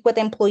speak with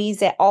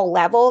employees at all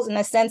levels, in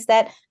the sense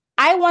that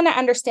I want to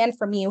understand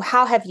from you,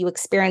 how have you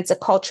experienced the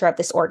culture of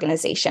this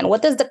organization?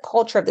 What does the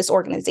culture of this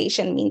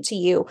organization mean to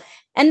you?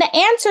 And the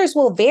answers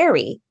will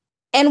vary.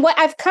 And what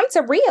I've come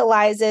to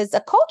realize is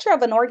the culture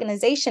of an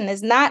organization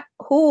is not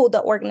who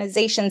the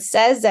organization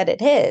says that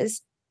it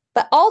is,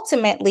 but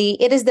ultimately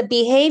it is the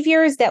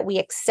behaviors that we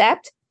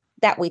accept,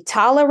 that we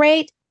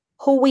tolerate,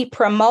 who we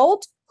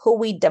promote, who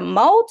we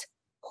demote,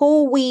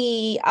 who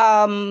we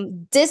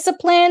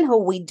discipline, who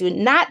we do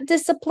not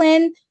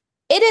discipline.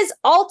 It is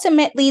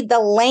ultimately the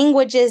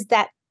languages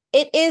that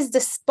it is the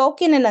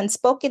spoken and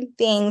unspoken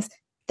things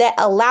that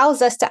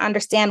allows us to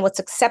understand what's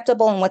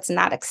acceptable and what's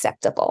not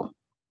acceptable.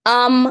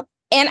 And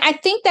I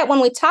think that when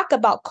we talk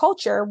about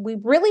culture, we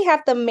really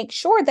have to make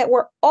sure that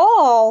we're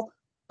all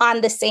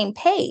on the same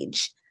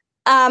page.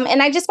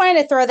 And I just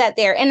wanted to throw that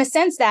there in a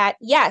sense that,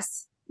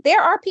 yes,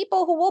 there are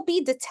people who will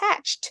be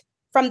detached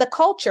from the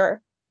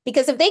culture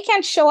because if they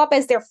can't show up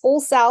as their full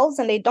selves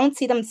and they don't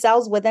see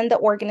themselves within the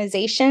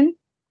organization,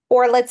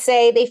 or let's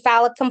say they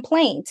file a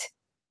complaint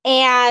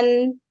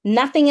and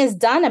nothing is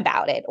done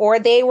about it, or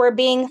they were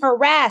being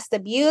harassed,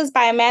 abused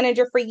by a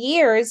manager for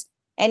years,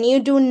 and you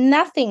do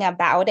nothing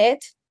about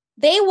it,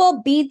 they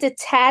will be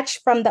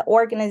detached from the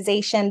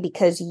organization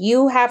because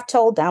you have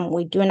told them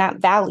we do not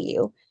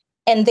value.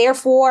 And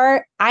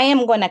therefore, I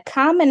am going to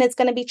come and it's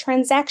going to be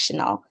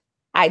transactional.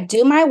 I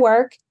do my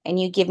work and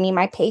you give me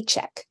my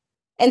paycheck.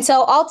 And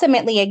so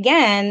ultimately,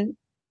 again,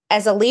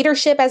 as a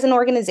leadership, as an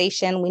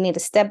organization, we need to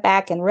step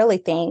back and really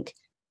think,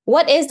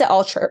 what is the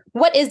culture?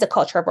 What is the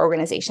culture of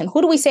organization?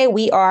 Who do we say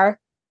we are?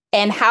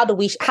 And how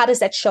does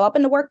that show up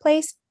in the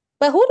workplace?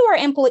 But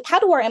how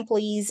do our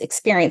employees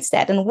experience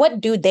that? And what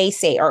do they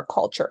say our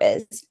culture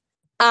is?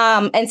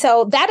 And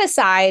so that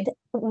aside,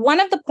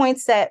 one of the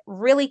points that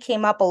really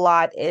came up a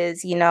lot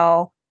is,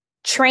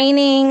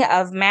 training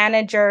of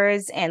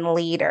managers and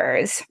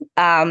leaders.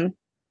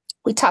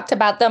 We talked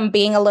about them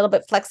being a little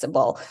bit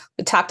flexible.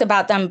 We talked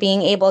about them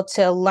being able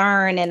to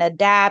learn and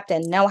adapt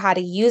and know how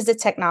to use the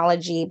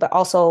technology, but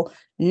also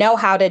know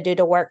how to do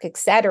the work, et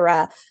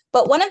cetera.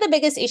 But one of the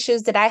biggest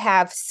issues that I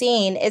have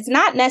seen is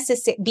not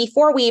necessary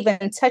before we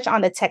even touch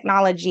on the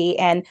technology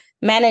and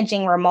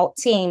managing remote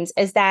teams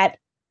is that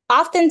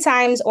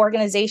oftentimes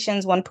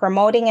organizations, when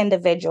promoting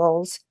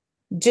individuals,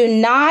 do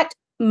not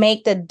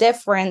make the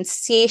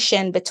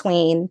differentiation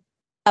between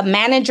a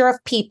manager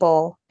of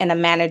people and a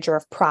manager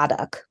of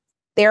product.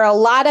 There are a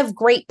lot of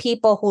great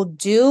people who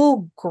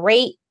do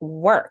great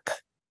work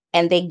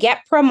and they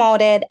get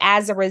promoted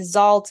as a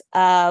result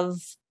of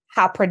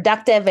how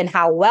productive and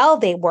how well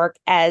they work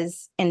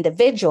as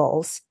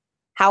individuals.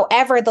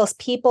 However, those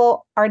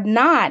people are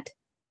not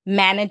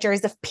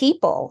managers of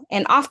people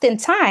and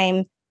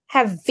oftentimes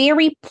have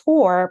very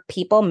poor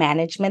people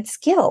management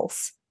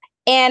skills.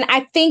 And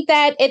I think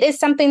that it is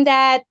something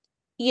that,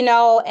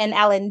 an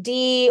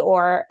L&D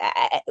or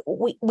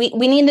we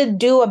need to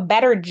do a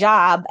better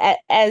job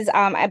as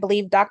I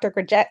believe Dr.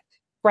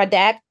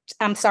 Gradek,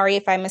 I'm sorry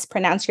if I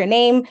mispronounced your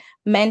name,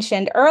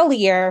 mentioned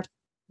earlier.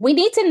 We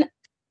need to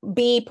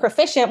be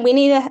proficient.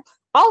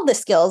 All the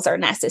skills are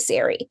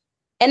necessary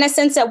in a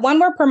sense that when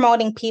we're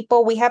promoting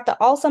people, we have to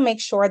also make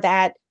sure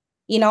that,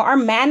 our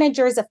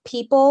managers of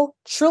people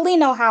truly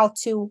know how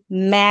to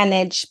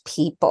manage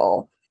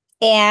people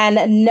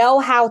and know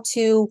how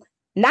to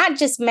not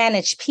just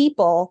manage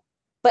people,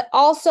 but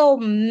also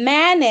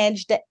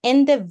manage the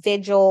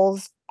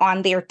individuals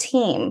on their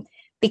team,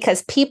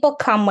 because people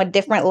come with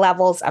different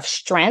levels of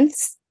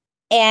strengths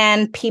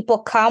and people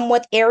come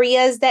with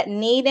areas that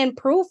need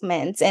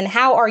improvements. And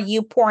how are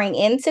you pouring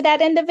into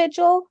that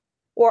individual,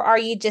 or are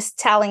you just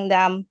telling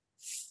them,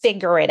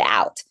 figure it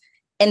out?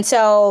 And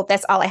so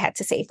that's all I had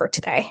to say for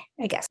today,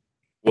 I guess.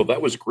 Well,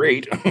 that was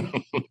great.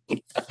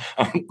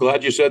 I'm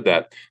glad you said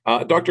that.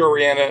 Dr.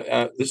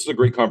 Oriana, this is a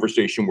great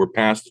conversation. We're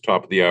past the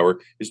top of the hour.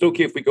 Is it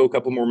okay if we go a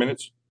couple more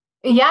minutes?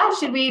 Yeah.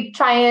 Should we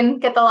try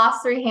and get the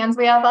last 3 hands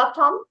we have up,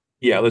 Tom?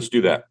 Yeah, let's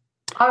do that.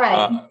 All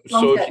right.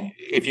 So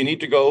if you need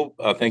to go,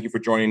 thank you for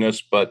joining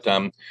us. But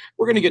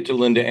we're going to get to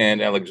Linda Ann,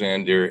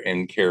 Alexander,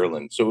 and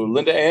Carolyn. So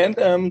Linda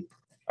Ann,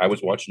 I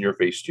was watching your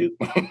face too.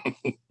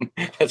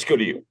 Let's go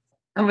to you.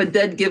 I'm a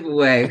dead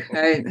giveaway.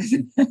 Right?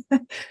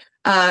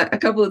 A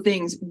couple of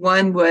things.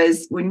 One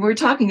was when we're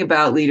talking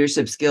about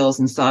leadership skills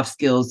and soft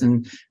skills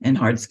and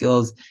hard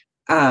skills,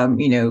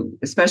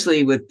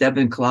 especially with Deb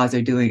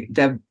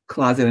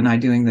Colazo and I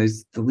doing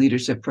the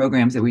leadership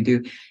programs that we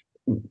do,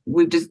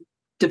 we've just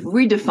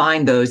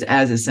redefined those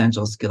as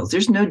essential skills.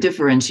 There's no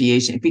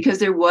differentiation because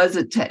there was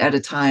at a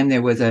time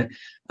there was a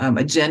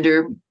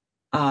gender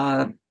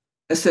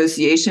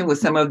association with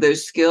some of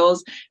those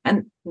skills,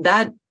 and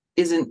that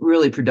isn't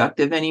really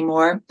productive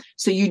anymore.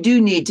 So you do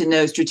need to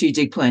know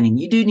strategic planning.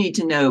 You do need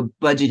to know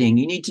budgeting.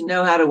 You need to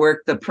know how to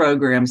work the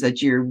programs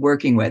that you're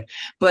working with.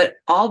 But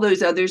all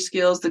those other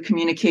skills, the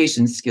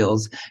communication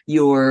skills,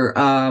 your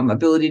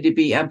ability to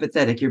be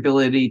empathetic, your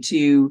ability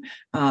to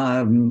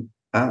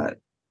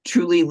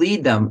truly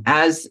lead them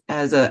as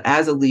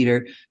a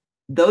leader,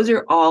 those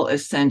are all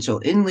essential.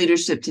 In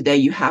leadership today,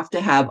 you have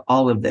to have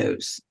all of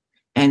those.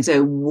 And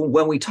so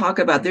when we talk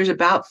about, there's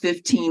about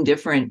 15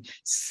 different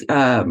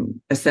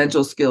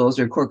essential skills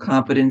or core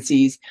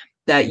competencies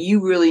that you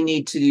really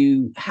need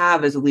to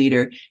have as a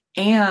leader.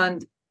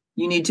 And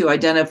you need to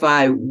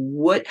identify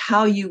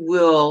how you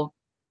will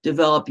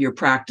develop your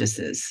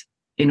practices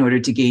in order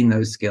to gain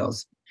those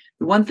skills.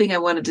 The one thing I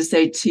wanted to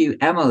say to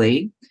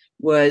Emily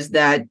was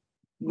that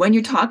when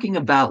you're talking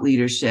about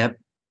leadership,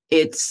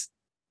 it's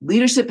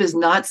Leadership is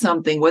not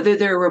something, whether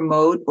they're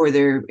remote or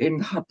they're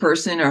in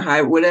person or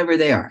high, whatever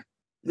they are.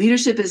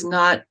 Leadership is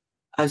not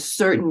a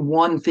certain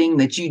one thing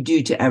that you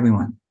do to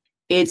everyone.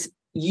 It's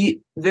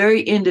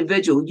very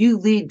individual. You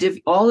lead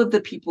all of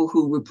the people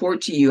who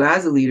report to you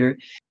as a leader,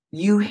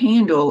 you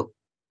handle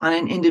on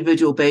an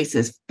individual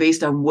basis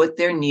based on what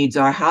their needs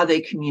are, how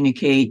they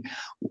communicate,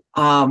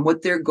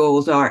 what their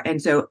goals are.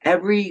 And so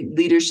every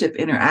leadership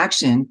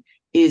interaction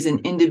is an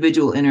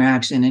individual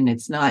interaction, and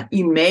it's not,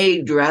 you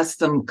may dress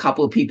some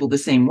couple of people the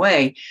same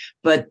way,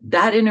 but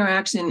that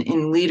interaction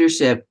in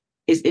leadership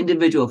is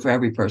individual for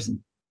every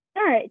person.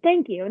 All right,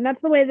 thank you. And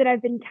that's the way that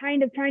I've been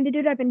kind of trying to do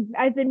it.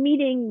 I've been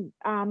meeting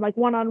like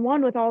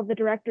one-on-one with all of the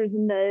directors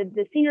and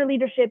the senior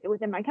leadership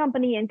within my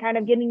company, and kind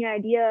of getting an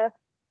idea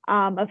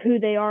of who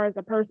they are as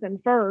a person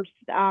first,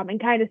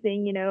 and kind of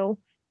seeing,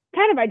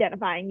 kind of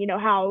identifying,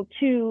 how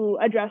to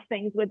address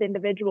things with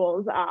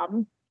individuals.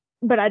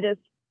 But I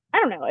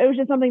don't know. It was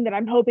just something that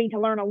I'm hoping to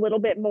learn a little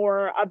bit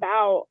more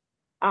about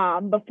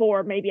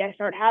before maybe I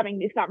start having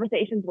these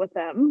conversations with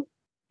them.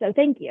 So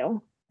thank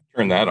you.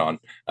 Turn that on.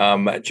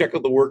 Check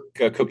out the Work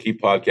Cookie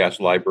podcast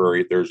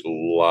library. There's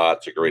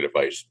lots of great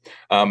advice.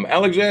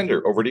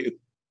 Alexander, over to you.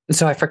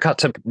 So I forgot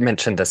to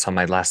mention this on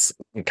my last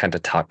kind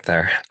of talk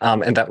there.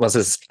 And that was,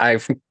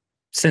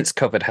 since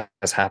COVID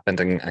has happened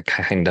and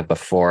kind of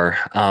before,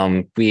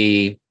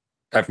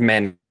 I've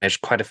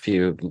managed quite a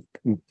few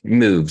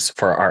moves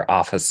for our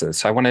offices.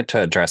 So I wanted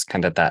to address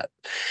kind of that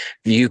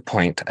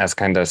viewpoint as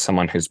kind of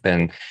someone who's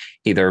been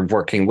either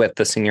working with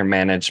the senior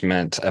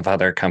management of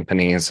other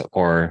companies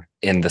or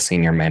in the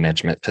senior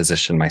management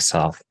position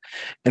myself.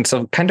 And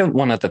so kind of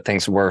one of the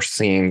things we're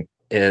seeing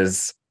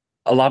is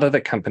a lot of the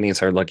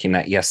companies are looking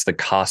at, yes, the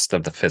cost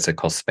of the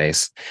physical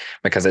space,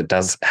 because it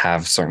does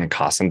have certain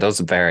costs, and those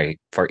vary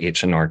for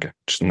each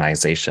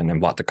organization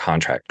and what the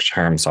contract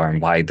terms are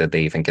and why did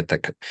they even get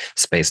the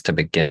space to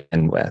begin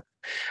with.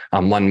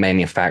 One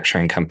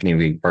manufacturing company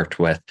we worked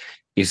with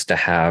used to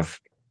have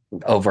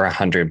over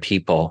 100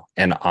 people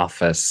in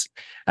office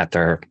at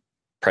their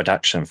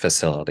production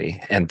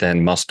facility. And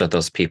then most of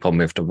those people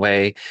moved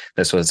away.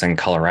 This was in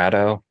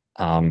Colorado.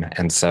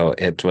 And so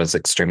it was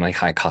extremely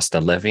high cost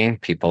of living.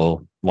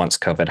 People, once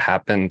COVID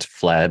happened,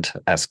 fled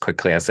as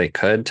quickly as they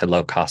could to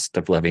low cost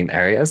of living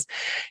areas.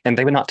 And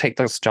they would not take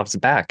those jobs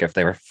back if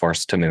they were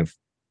forced to move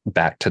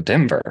back to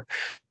Denver.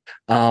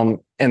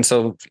 And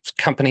so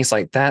companies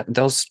like that,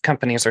 those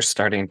companies are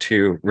starting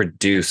to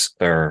reduce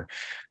their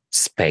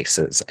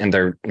spaces, and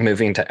they're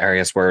moving to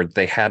areas where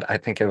they had, I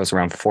think it was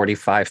around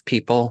 45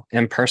 people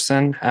in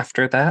person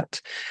after that.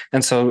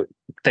 And so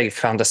they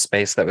found a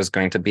space that was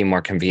going to be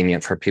more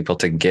convenient for people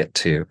to get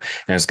to,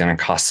 and it was going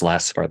to cost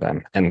less for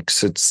them and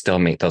should still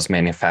meet those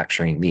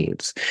manufacturing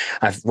needs.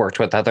 I've worked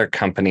with other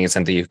companies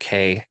in the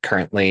UK.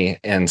 Currently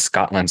in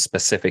Scotland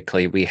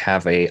specifically, we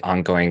have a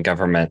ongoing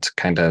government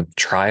kind of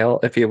trial,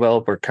 if you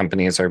will, where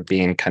companies are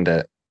being kind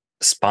of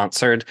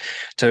sponsored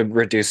to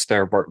reduce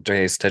their work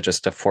days to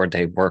just a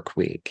 4-day work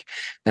week.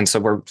 And so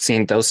we're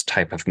seeing those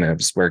type of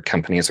moves where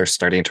companies are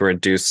starting to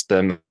reduce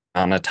the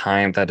amount of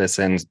time that is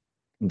in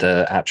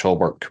the actual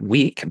work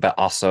week, but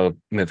also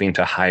moving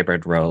to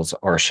hybrid roles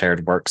or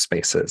shared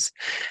workspaces.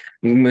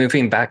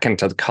 Moving back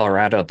into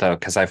Colorado, though,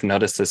 because I've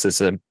noticed this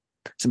is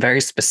it's a very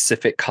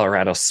specific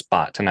Colorado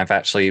spot, and I've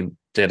actually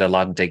did a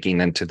lot of digging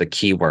into the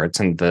keywords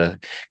and the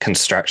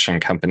construction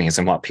companies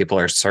and what people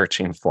are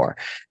searching for.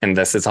 And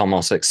this is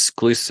almost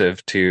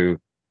exclusive to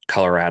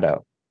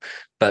Colorado.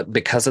 But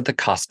because of the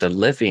cost of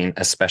living,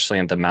 especially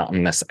in the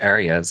mountainous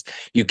areas,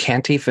 you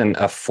can't even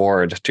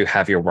afford to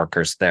have your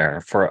workers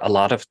there. For a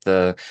lot of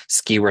the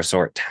ski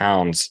resort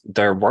towns,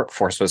 their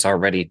workforce was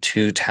already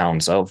 2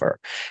 towns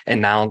over.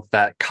 And now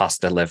that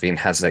cost of living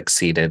has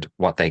exceeded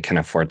what they can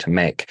afford to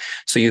make.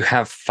 So you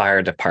have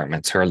fire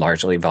departments who are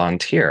largely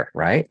volunteer,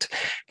 right?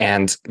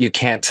 And you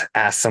can't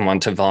ask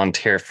someone to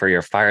volunteer for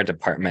your fire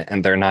department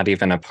and they're not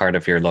even a part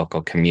of your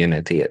local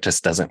community. It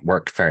just doesn't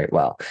work very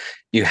well.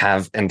 You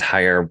have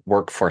entire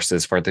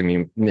workforces for the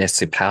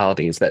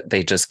municipalities that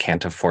they just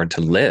can't afford to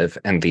live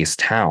in these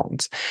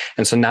towns.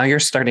 And so now you're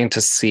starting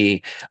to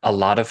see a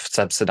lot of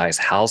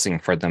subsidized housing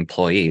for the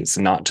employees,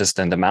 not just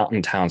in the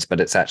mountain towns, but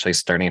it's actually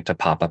starting to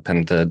pop up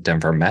in the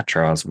Denver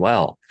metro as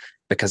well,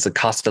 because the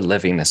cost of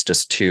living is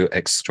just too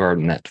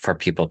extraordinary for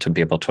people to be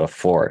able to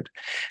afford.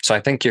 So I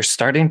think you're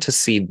starting to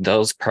see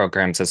those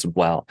programs as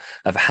well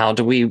of how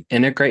do we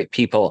integrate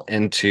people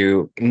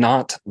into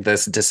not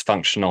this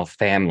dysfunctional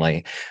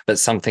family, but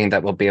something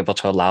that will be able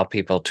to allow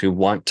people to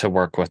want to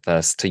work with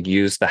us, to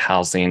use the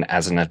housing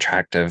as an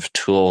attractive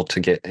tool to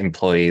get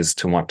employees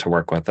to want to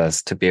work with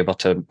us, to be able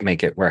to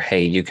make it where,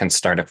 hey, you can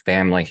start a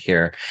family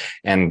here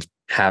and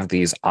have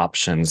these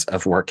options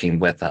of working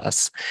with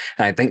us.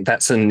 And I think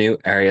that's a new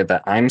area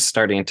that I'm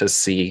starting to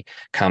see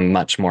come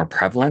much more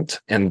prevalent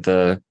in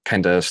the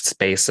kind of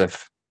space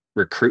of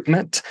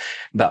recruitment,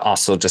 but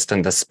also just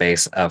in the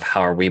space of how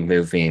are we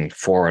moving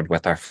forward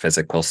with our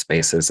physical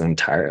spaces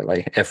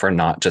entirely, if we're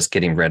not just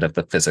getting rid of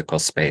the physical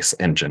space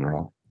in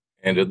general.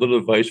 And a little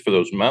advice for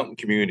those mountain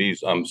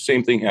communities.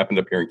 Same thing happened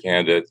up here in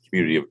Canada, the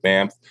community of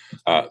Banff.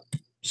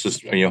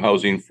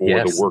 housing for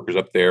the workers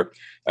up there,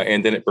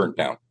 and then it burnt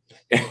down.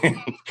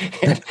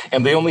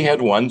 And they only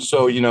had one,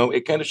 so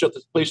it kind of shut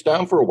the place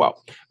down for a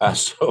while.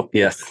 So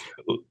yes,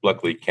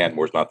 luckily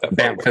Canmore's not that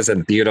far Banff is a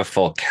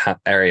beautiful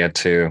area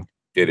too.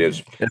 It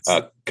is.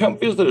 Come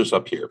visit us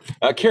up here.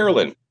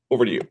 Carolyn,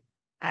 over to you.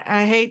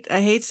 I hate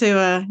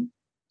to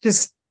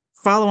just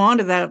follow on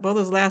to that. Both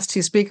those last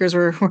two speakers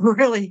were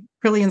really,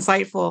 really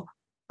insightful.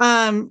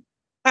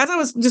 As I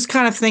was just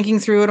kind of thinking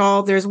through it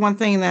all, there's one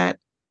thing that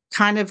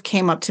kind of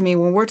came up to me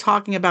when we're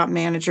talking about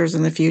managers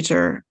in the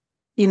future.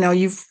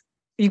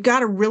 You've got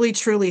to really,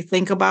 truly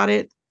think about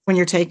it when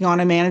you're taking on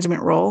a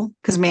management role,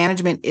 because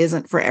management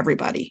isn't for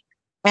everybody.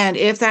 And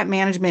if that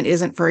management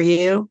isn't for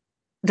you,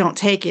 don't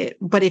take it.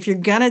 But if you're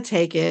going to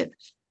take it,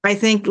 I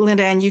think,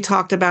 Linda, and you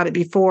talked about it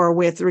before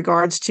with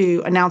regards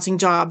to announcing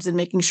jobs and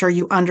making sure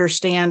you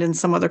understand, in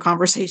some other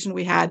conversation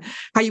we had,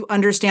 how you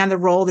understand the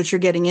role that you're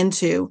getting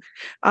into.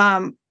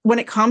 When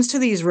it comes to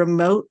these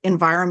remote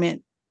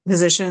environment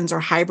positions or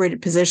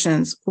hybrid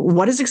positions,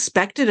 what is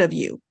expected of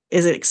you?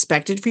 Is it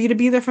expected for you to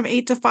be there from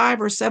 8 to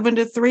 5 or 7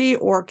 to 3?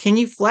 Or can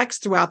you flex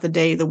throughout the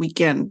day, the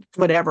weekend,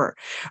 whatever?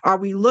 Are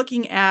we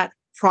looking at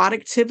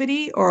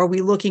productivity, or are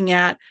we looking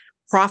at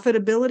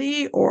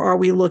profitability, or are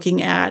we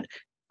looking at,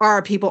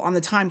 are people on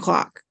the time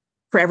clock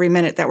for every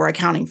minute that we're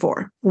accounting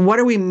for? What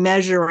are we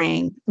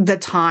measuring the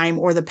time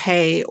or the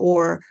pay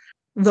or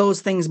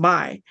those things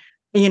by?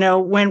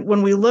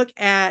 When we look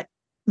at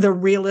the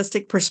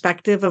realistic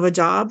perspective of a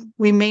job,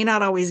 we may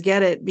not always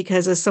get it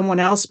because, as someone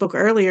else spoke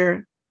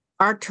earlier,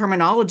 our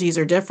terminologies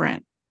are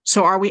different.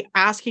 So are we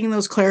asking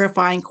those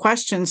clarifying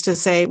questions to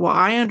say, well,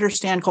 I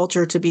understand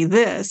culture to be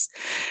this.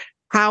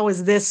 How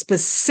is this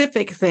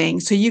specific thing?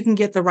 So you can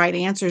get the right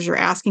answers you're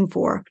asking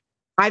for.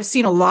 I've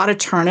seen a lot of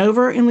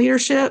turnover in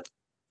leadership,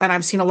 and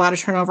I've seen a lot of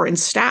turnover in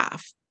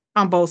staff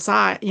on both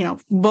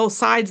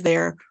sides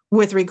there,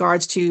 with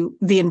regards to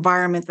the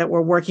environment that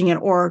we're working in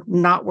or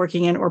not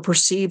working in, or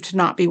perceived to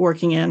not be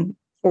working in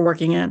or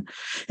working in.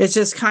 It's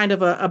just kind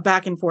of a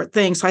back and forth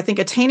thing. So I think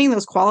attaining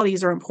those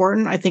qualities are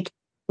important. I think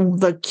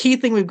the key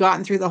thing we've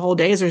gotten through the whole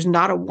day is there's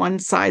not a one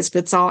size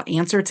fits all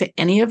answer to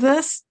any of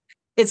this.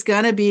 It's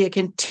going to be a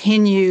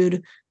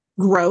continued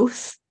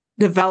growth,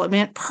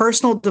 development,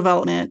 personal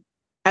development,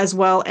 as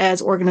well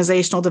as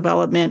organizational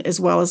development, as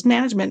well as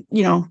management,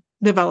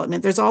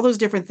 development. There's all those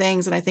different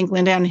things. And I think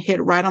Linda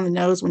hit right on the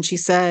nose when she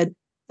said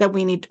that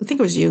we need, I think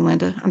it was you,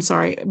 Linda, I'm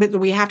sorry, but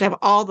we have to have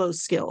all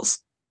those skills.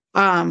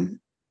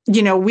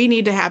 We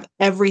need to have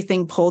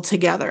everything pulled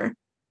together.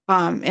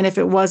 And if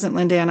it wasn't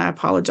Linda, and I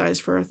apologize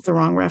for the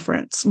wrong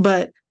reference,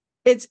 but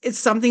it's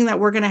something that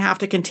we're going to have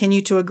to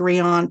continue to agree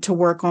on, to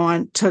work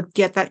on, to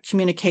get that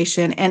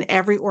communication. And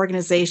every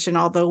organization,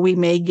 although we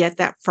may get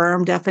that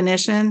firm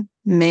definition,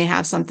 may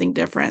have something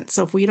different.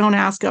 So if we don't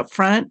ask up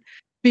front,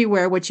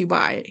 beware what you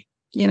buy,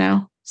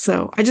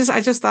 So I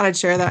just thought I'd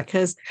share that,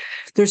 because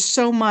there's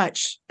so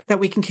much that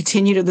we can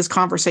continue to this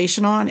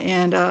conversation on.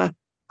 And I'm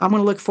going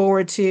to look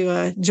forward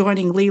to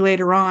joining Lee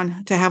later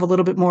on to have a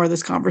little bit more of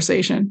this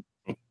conversation.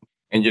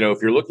 And,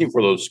 if you're looking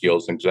for those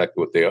skills and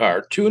exactly what they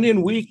are, tune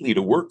in weekly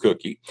to Work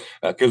Cookie,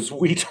 because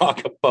we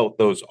talk about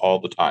those all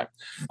the time.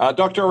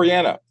 Dr.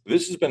 Oriana,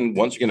 this has been,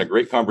 once again, a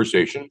great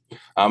conversation.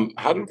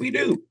 How did we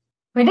do?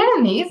 We did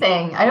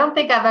amazing. I don't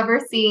think I've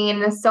ever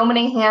seen so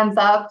many hands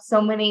up,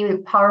 so many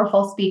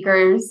powerful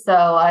speakers. So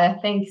I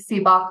think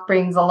CBOC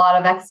brings a lot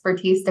of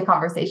expertise to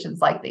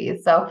conversations like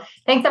these. So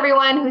thanks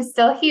everyone who's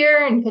still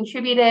here and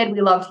contributed. We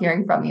loved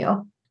hearing from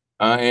you.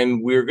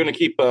 And we're going to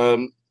keep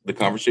the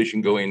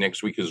conversation going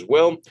next week as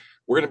well.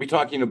 We're going to be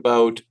talking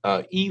about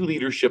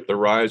e-leadership, the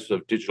rise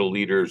of digital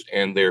leaders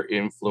and their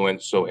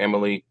influence. So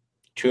Emily,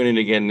 tune in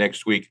again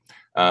next week.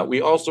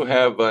 We also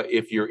have,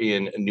 if you're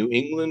in New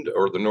England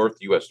or the North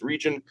U.S.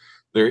 region,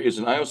 there is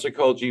an IO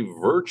Psychology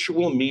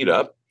virtual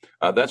meetup.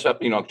 That's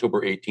happening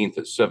October 18th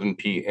at 7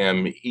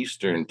 p.m.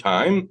 Eastern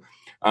Time.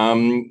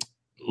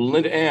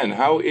 Linda Ann,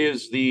 how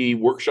is the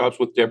workshops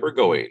with Deborah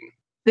going?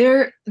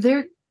 They're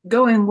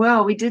going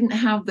well. We didn't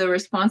have the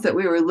response that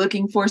we were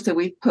looking for, so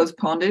we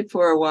postponed it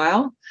for a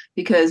while,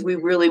 because we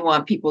really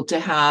want people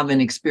to have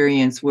an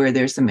experience where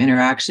there's some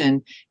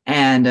interaction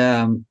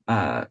and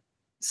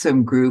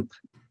some group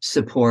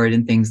support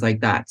and things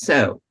like that.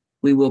 So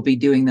we will be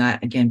doing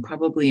that again,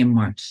 probably in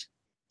March.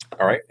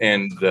 All right.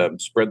 And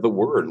spread the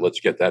word. Let's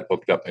get that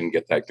booked up and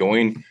get that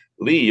going.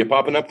 Lee, you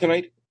popping up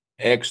tonight?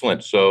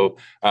 Excellent. So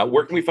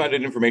where can we find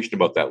out information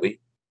about that, Lee?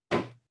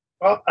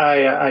 Well,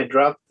 I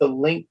dropped the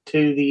link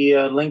to the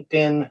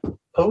LinkedIn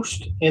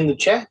post in the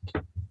chat.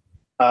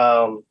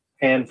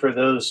 And for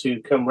those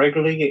who come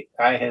regularly,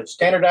 I have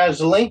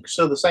standardized the link,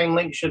 so the same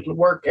link should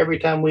work every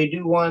time we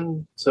do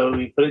one. So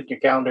you put it in your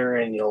calendar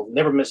and you'll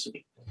never miss a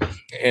beat.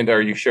 And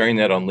are you sharing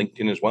that on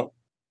LinkedIn as well?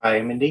 I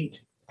am indeed.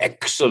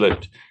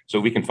 Excellent.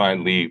 So we can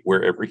find Lee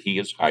wherever he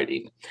is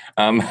hiding.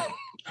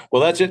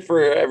 Well, that's it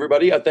for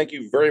everybody. Thank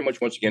you very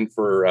much once again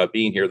for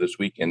being here this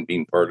week and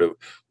being part of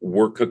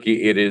Work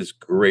Cookie. It is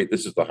great.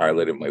 This is the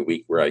highlight of my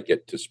week where I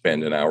get to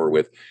spend an hour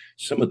with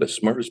some of the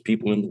smartest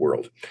people in the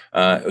world.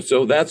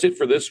 So that's it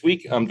for this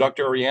week.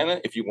 Dr.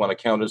 Ariana, if you want to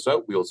count us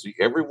out, we'll see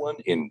everyone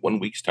in 1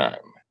 week's time.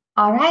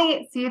 All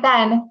right. See you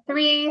then.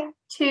 3,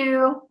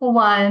 2,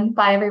 1.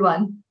 Bye,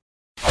 everyone.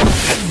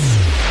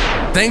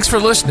 Thanks for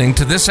listening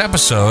to this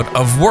episode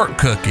of Work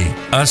Cookie,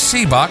 a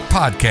CBOC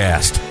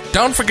podcast.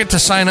 Don't forget to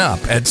sign up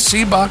at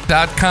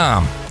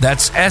cboc.com.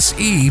 That's SEBOC.com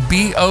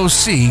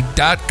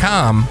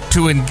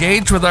to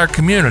engage with our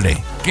community,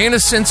 gain a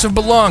sense of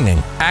belonging,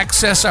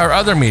 access our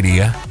other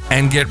media,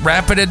 and get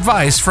rapid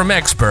advice from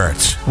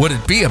experts. Would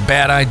it be a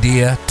bad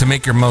idea to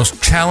make your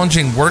most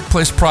challenging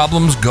workplace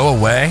problems go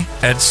away?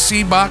 At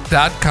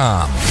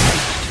cboc.com.